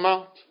Sermon on the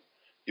Mount.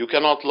 You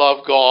cannot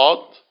love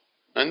God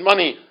and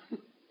money.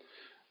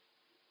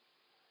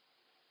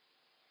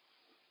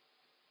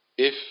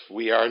 If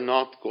we are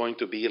not going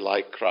to be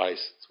like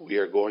Christ, we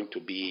are going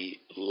to be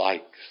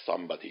like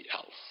somebody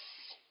else.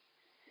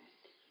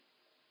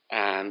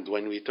 And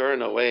when we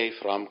turn away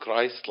from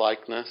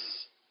Christ-likeness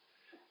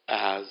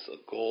as a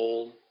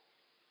goal,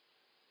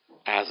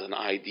 as an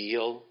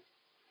ideal,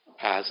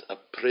 as a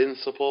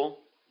principle,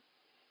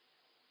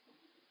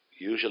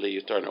 usually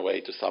you turn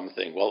away to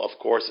something, well, of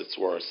course it's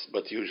worse,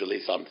 but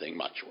usually something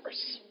much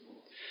worse.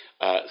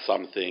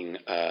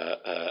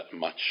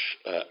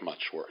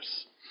 Much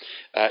worse.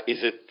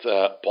 Is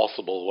it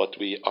possible what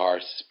we are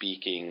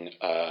speaking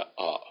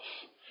of?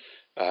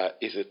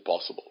 Is it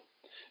possible?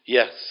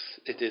 Yes,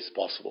 it is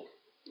possible.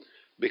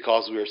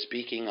 Because we are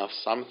speaking of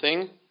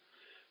something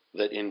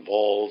that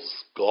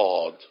involves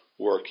God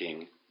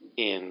working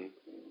in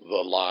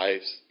the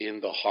lives,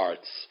 in the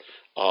hearts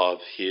of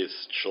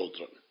his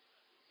children,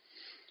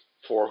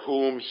 for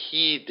whom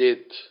he did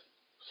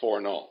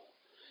foreknow,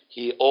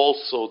 he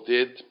also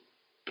did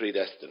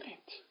predestinate.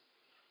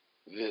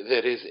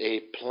 There is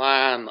a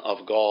plan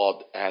of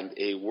God and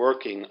a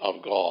working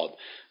of God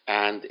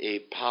and a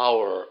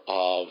power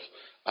of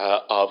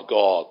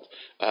God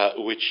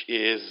which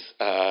is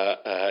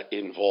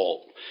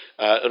involved.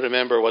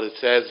 Remember what it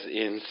says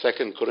in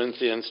 2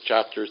 Corinthians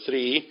chapter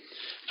 3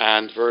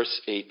 and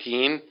verse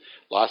 18,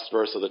 last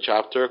verse of the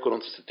chapter,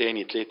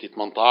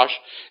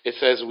 it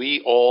says,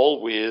 we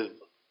all with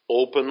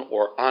open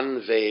or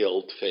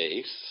unveiled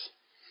face,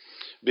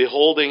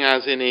 beholding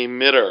as in a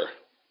mirror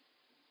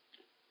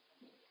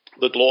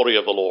the glory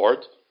of the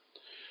Lord,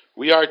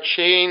 we are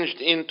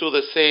changed into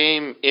the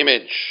same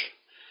image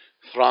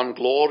from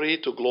glory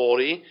to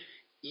glory,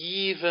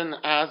 even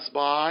as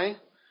by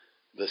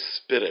the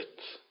Spirit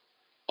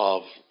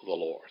of the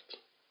Lord.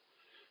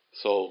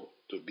 So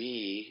to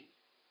be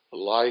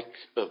like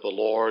the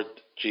Lord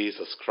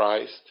Jesus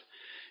Christ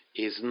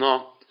is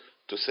not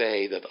to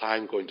say that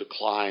I'm going to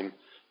climb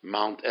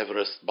Mount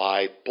Everest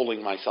by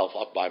pulling myself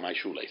up by my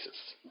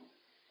shoelaces.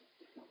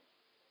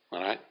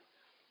 All right?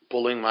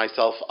 Pulling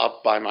myself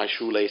up by my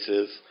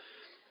shoelaces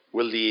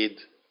will lead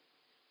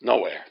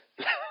nowhere.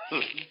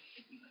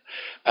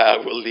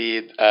 Will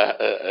lead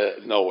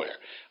nowhere.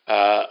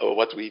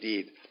 What we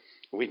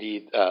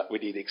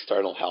need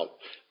external help.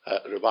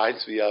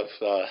 Reminds me of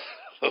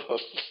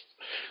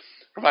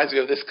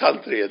this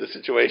country and the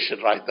situation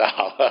right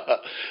now.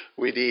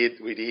 we need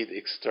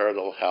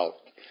external help.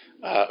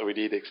 We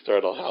need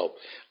external help.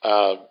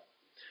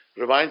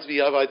 Reminds me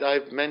of,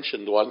 I've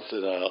mentioned once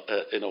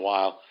in a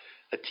while,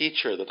 a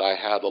teacher that I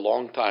had a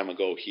long time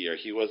ago here.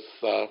 He was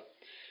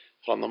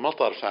from the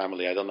Matar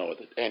family. I don't know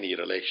any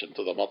relation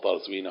to the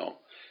Matars we know.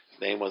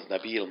 His name was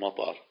Nabil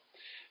Matar.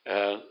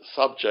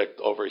 Subject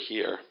over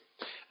here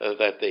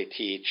that they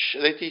teach.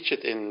 They teach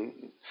it in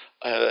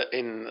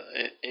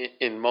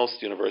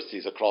most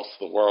universities across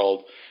the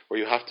world, where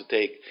you have to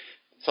take.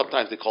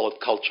 Sometimes they call it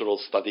cultural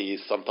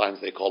studies. Sometimes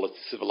they call it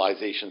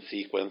civilization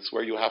sequence,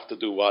 where you have to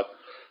do what?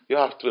 You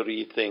have to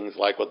read things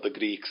like what the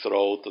Greeks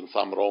wrote and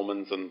some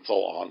Romans and so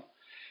on.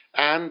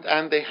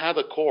 And they had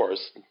a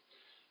course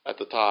at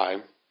the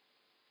time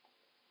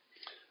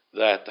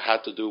that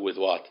had to do with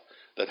what?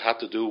 That had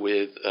to do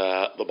with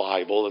the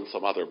Bible and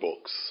some other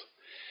books.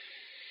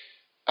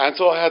 And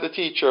so I had a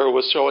teacher who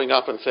was showing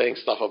up and saying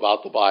stuff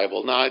about the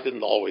Bible. Now, I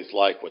didn't always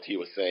like what he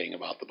was saying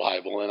about the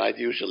Bible, and I'd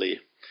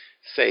usually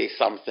say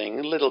something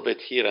a little bit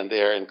here and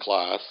there in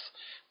class,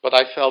 but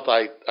I felt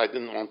I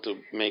didn't want to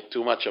make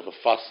too much of a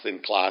fuss in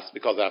class,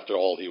 because after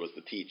all, he was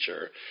the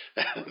teacher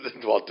and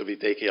didn't want to be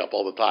taking up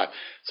all the time.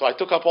 So I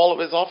took up all of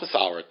his office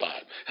hour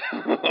time.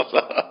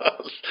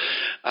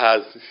 I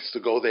used to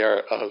go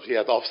there. He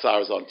had office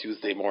hours on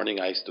Tuesday morning.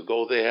 I used to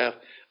go there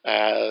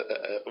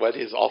when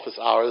his office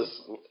hours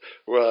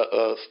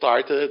were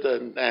started,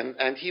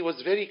 and he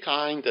was very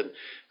kind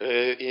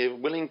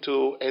and willing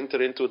to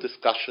enter into a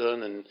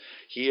discussion and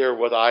hear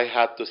what I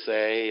had to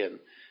say,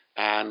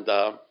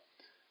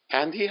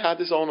 and he had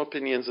his own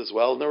opinions as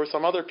well. And there were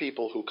some other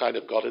people who kind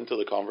of got into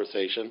the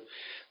conversation.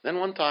 Then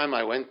one time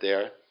I went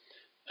there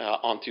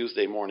on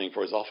Tuesday morning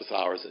for his office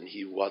hours, and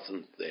he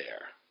wasn't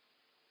there,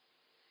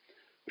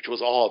 which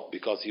was odd,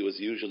 because he was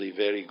usually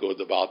very good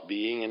about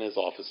being in his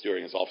office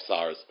during his office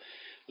hours.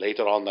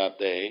 Later on that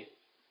day,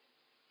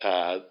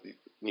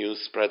 news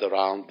spread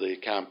around the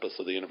campus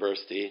of the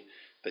university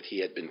that he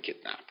had been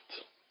kidnapped.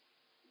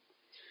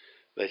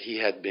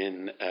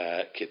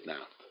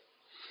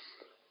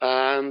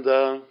 And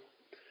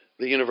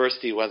the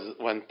university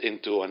went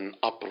into an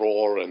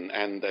uproar,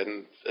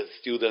 and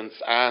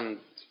students, and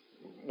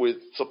with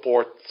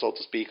support, so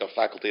to speak, of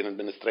faculty and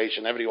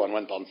administration, everyone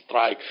went on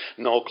strike.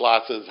 No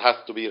classes, has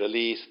to be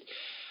released.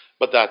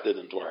 But that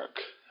didn't work.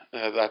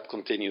 That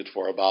continued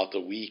for about a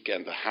week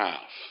and a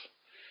half.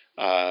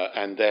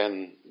 And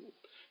then,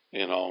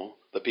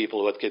 the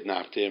people who had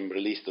kidnapped him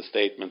released a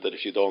statement that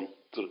if you don't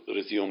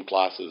resume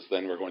classes,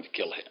 then we're going to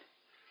kill him.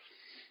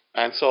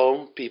 And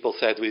so people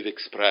said, we've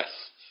expressed,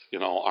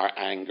 our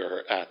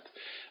anger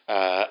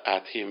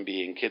at him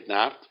being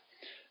kidnapped.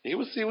 He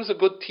was a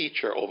good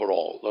teacher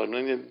overall. I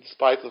mean, in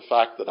spite of the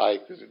fact that I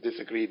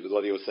disagreed with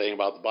what he was saying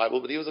about the Bible,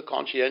 but he was a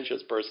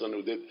conscientious person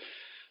who did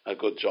a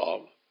good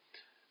job.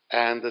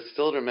 And I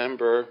still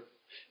remember,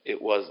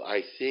 it was,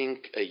 I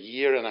think, a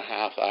year and a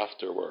half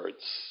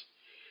afterwards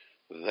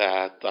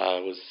that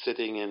I was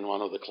sitting in one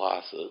of the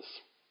classes.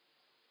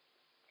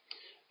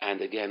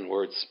 And again,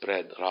 word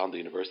spread around the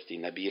university,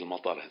 Nabil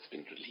Matar has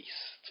been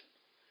released.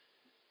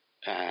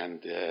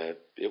 And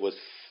it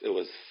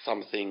was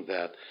something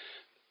that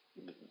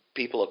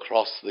people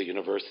across the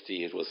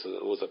university, it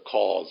was a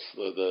cause,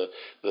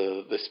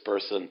 this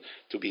person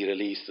to be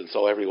released, and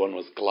so everyone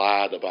was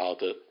glad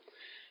about it.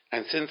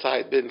 And since I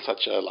had been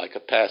such a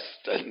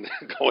pest and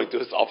going to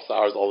his office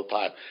hours all the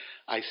time,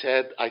 I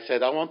said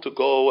I want to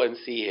go and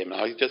see him.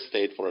 Now, he just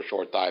stayed for a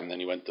short time, then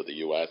he went to the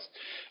U.S.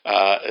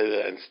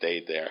 And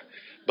stayed there.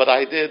 But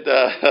I did,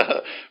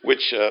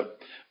 which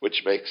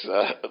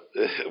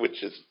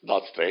is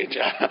not strange.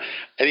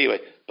 Anyway,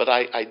 but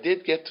I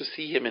did get to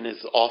see him in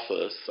his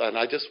office, and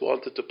I just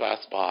wanted to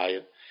pass by.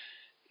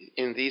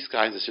 In these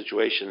kinds of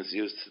situations,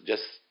 you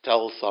just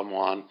tell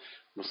someone,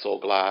 I'm so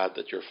glad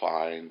that you're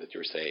fine, that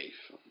you're safe.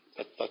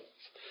 That's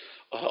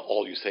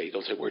all you say.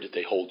 Don't say, where did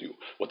they hold you?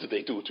 What did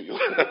they do to you?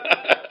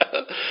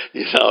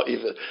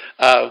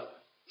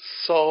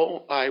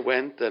 So I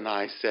went and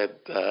I said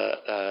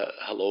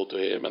hello to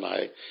him, and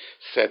I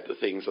said the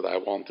things that I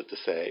wanted to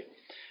say.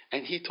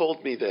 And he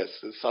told me this,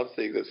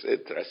 something that's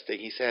interesting.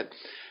 He said,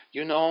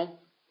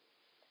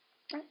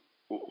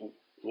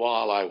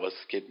 while I was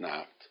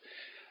kidnapped,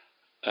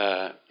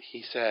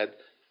 he said,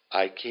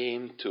 I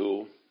came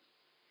to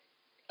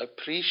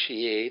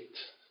appreciate,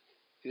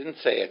 he didn't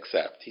say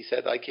accept, he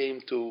said, I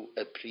came to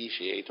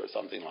appreciate, or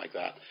something like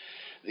that,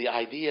 the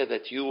idea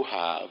that you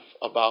have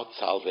about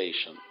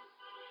salvation,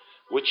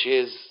 which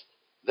is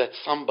that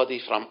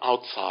somebody from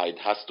outside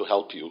has to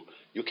help you.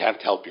 You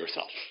can't help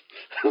yourself.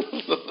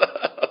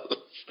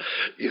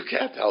 You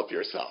can't help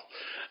yourself.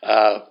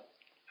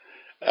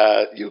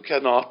 You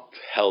cannot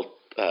help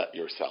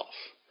yourself.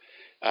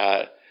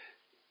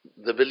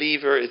 The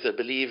believer is a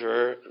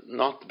believer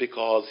not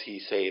because he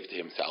saved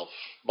himself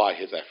by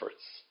his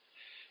efforts,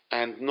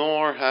 and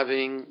nor,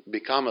 having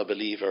become a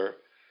believer,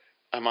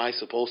 am I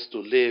supposed to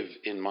live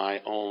in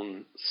my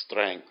own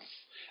strength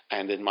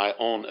and in my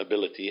own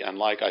ability, and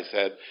like I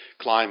said,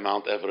 climb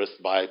Mount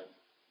Everest by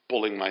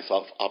pulling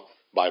myself up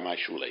by my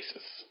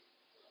shoelaces.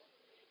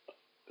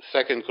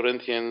 2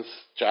 Corinthians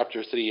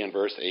chapter 3 and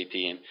verse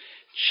 18,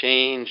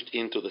 changed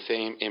into the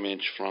same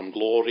image from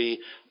glory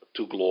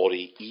to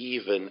glory,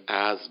 even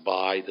as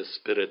by the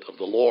Spirit of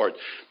the Lord,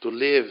 to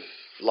live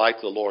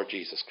like the Lord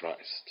Jesus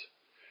Christ,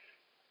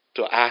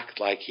 to act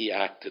like he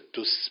acted,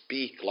 to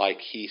speak like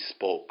he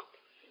spoke,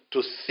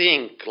 to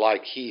think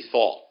like he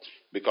thought,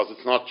 because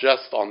it's not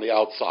just on the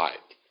outside.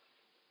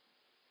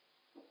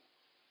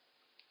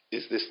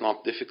 Is this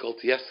not difficult?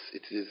 Yes,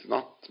 it is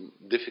not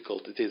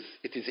difficult. It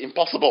is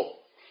impossible.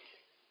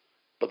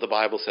 But the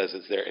Bible says,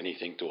 is there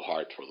anything too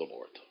hard for the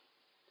Lord?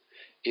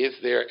 Is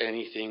there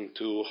anything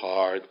too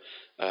hard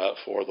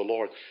for the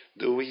Lord?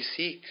 Do we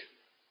seek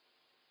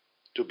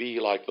to be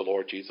like the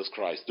Lord Jesus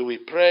Christ? Do we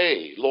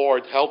pray,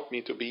 Lord, help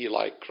me to be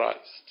like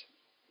Christ?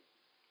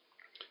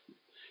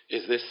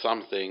 Is this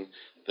something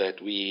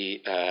that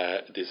we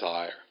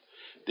desire?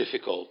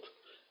 Difficult,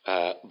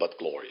 but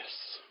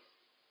glorious.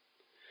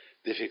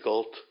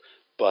 Difficult,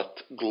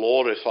 but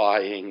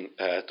glorifying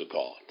to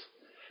God.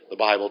 The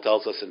Bible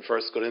tells us in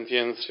 1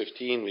 Corinthians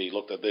 15, we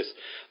looked at this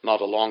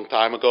not a long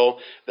time ago,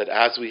 that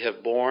as we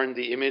have borne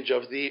the image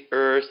of the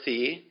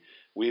earthy,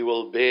 we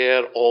will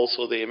bear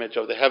also the image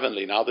of the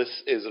heavenly. Now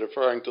this is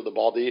referring to the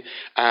body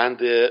and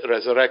the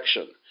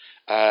resurrection.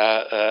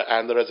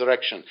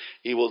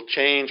 He will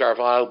change our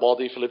vile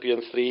body,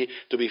 Philippians 3,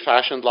 to be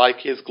fashioned like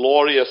his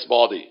glorious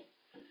body.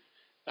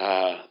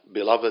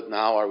 Beloved,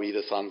 now are we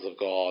the sons of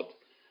God.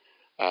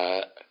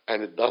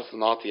 And it does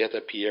not yet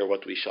appear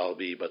what we shall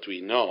be, but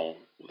we know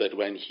that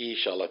when he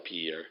shall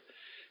appear,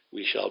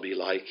 we shall be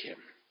like him.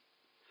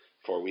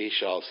 For we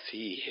shall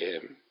see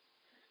him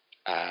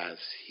as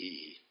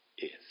he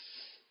is.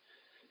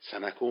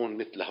 سنكون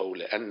مثله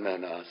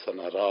لأننا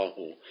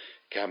سنراه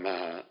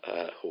كما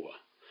هو.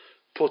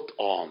 Put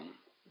on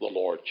the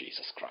Lord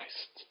Jesus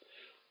Christ.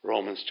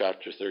 Romans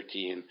chapter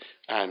 13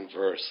 and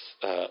verse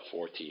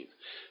 14.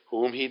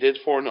 Whom he did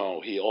foreknow,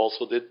 he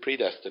also did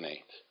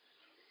predestinate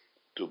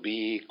to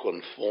be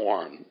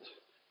conformed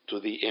to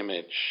the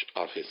image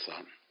of his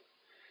Son,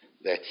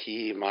 that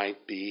he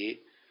might be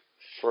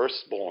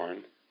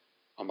firstborn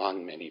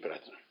among many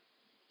brethren.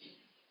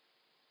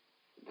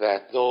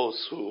 That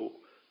those who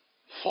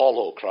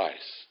follow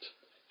Christ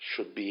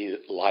should be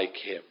like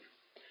him,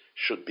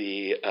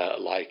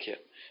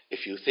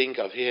 If you think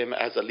of him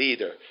as a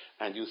leader,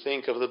 and you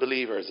think of the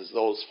believers as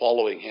those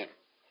following him,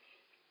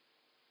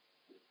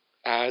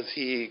 as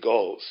he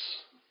goes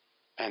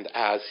and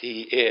as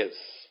he is,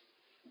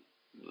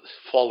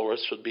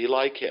 followers should be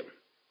like him.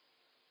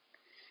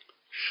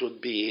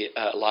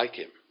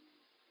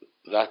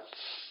 That's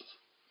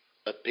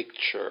a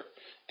picture,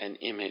 an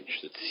image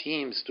that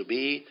seems to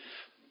be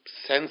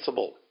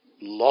sensible,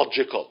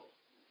 logical.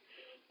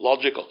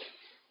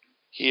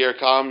 Here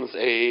comes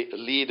a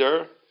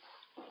leader,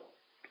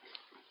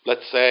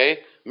 let's say,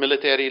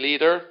 military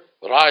leader,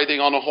 riding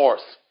on a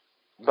horse.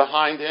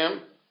 Behind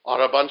him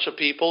are a bunch of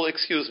people,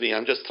 excuse me,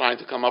 I'm just trying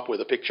to come up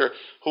with a picture,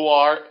 who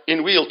are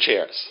in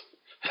wheelchairs.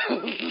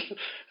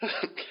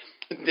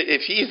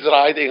 If he's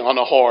riding on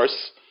a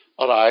horse,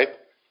 all right,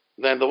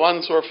 then the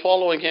ones who are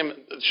following him,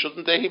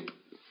 shouldn't they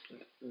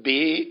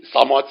be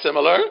somewhat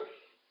similar?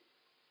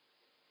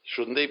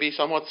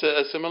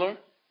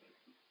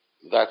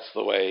 That's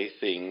the way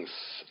things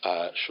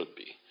should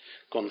be.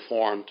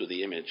 Conform to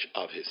the image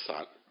of his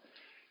Son.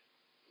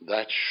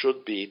 That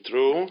should be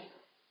true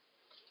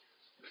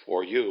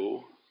for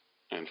you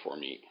and for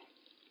me.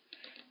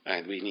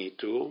 And we need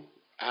to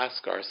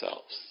ask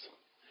ourselves,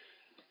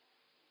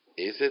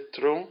 is it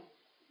true?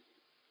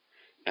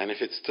 And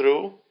if it's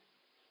true,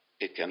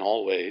 it can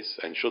always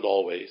and should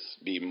always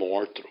be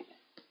more true.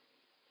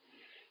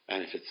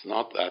 And if it's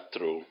not that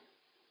true,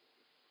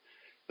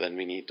 then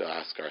we need to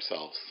ask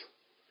ourselves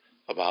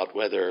about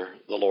whether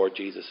the Lord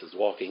Jesus is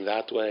walking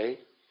that way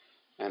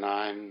and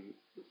I'm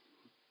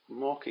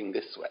walking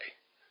this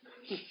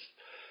way.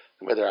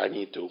 Whether I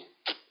need to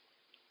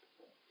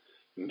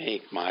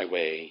make my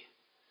way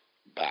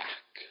back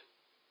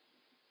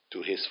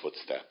to his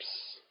footsteps,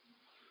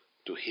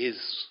 to his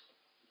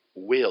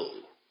will,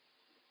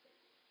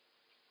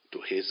 to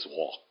his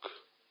walk,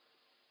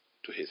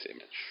 to his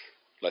image.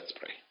 Let's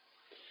pray.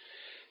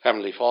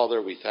 Heavenly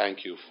Father, we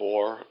thank you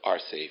for our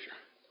Savior.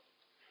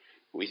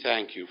 We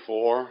thank you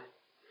for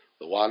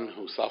the one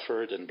who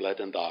suffered and bled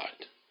and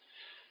died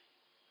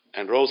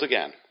and rose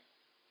again,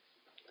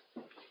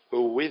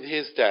 who with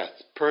his death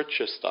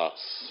purchased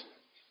us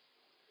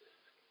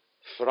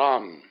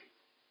from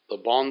the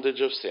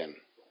bondage of sin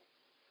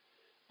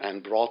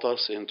and brought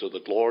us into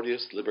the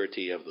glorious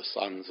liberty of the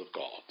sons of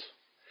God,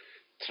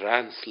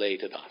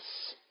 translated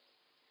us.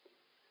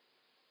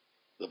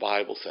 The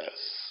Bible says,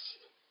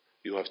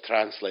 you have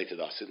translated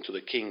us into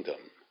the kingdom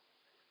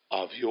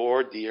of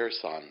your dear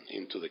Son,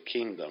 into the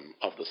kingdom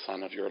of the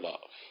Son of your love,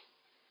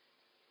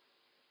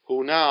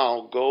 who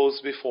now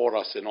goes before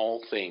us in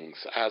all things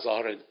as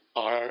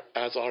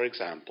our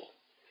example,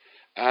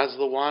 as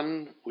the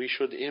one we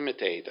should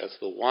imitate, as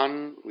the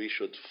one we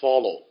should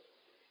follow.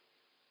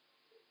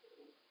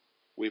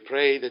 We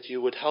pray that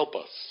you would help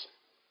us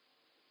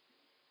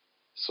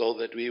so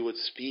that we would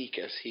speak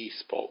as he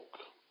spoke,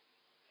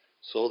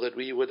 so that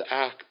we would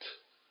act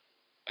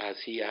as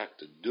he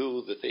acted,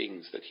 do the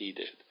things that he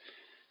did.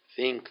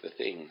 think the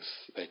things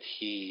that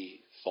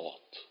he thought,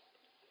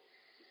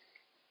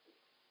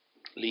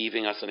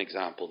 leaving us an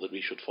example that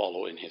we should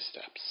follow in his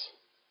steps.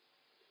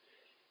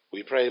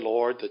 We pray,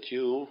 Lord, that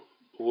you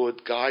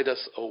would guide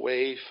us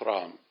away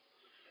from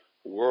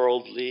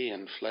worldly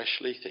and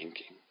fleshly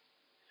thinking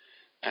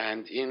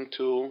and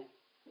into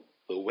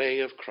the way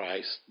of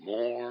Christ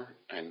more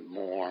and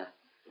more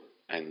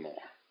and more.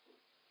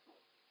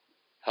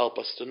 Help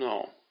us to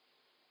know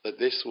that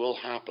this will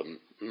happen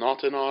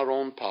not in our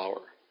own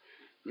power,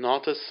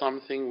 not as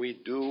something we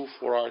do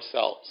for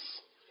ourselves,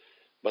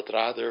 but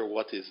rather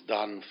what is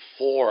done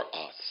for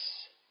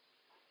us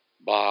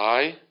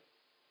by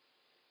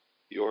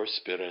your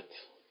Spirit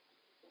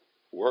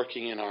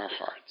working in our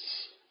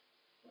hearts.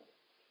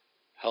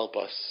 Help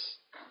us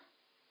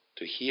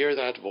to hear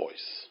that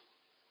voice,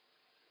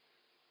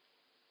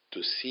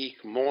 to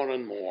seek more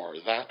and more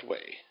that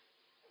way,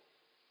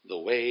 the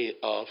way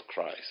of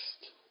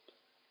Christ,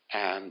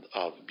 and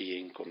of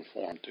being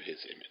conformed to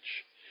his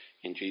image.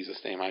 In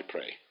Jesus' name I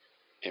pray.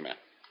 Amen.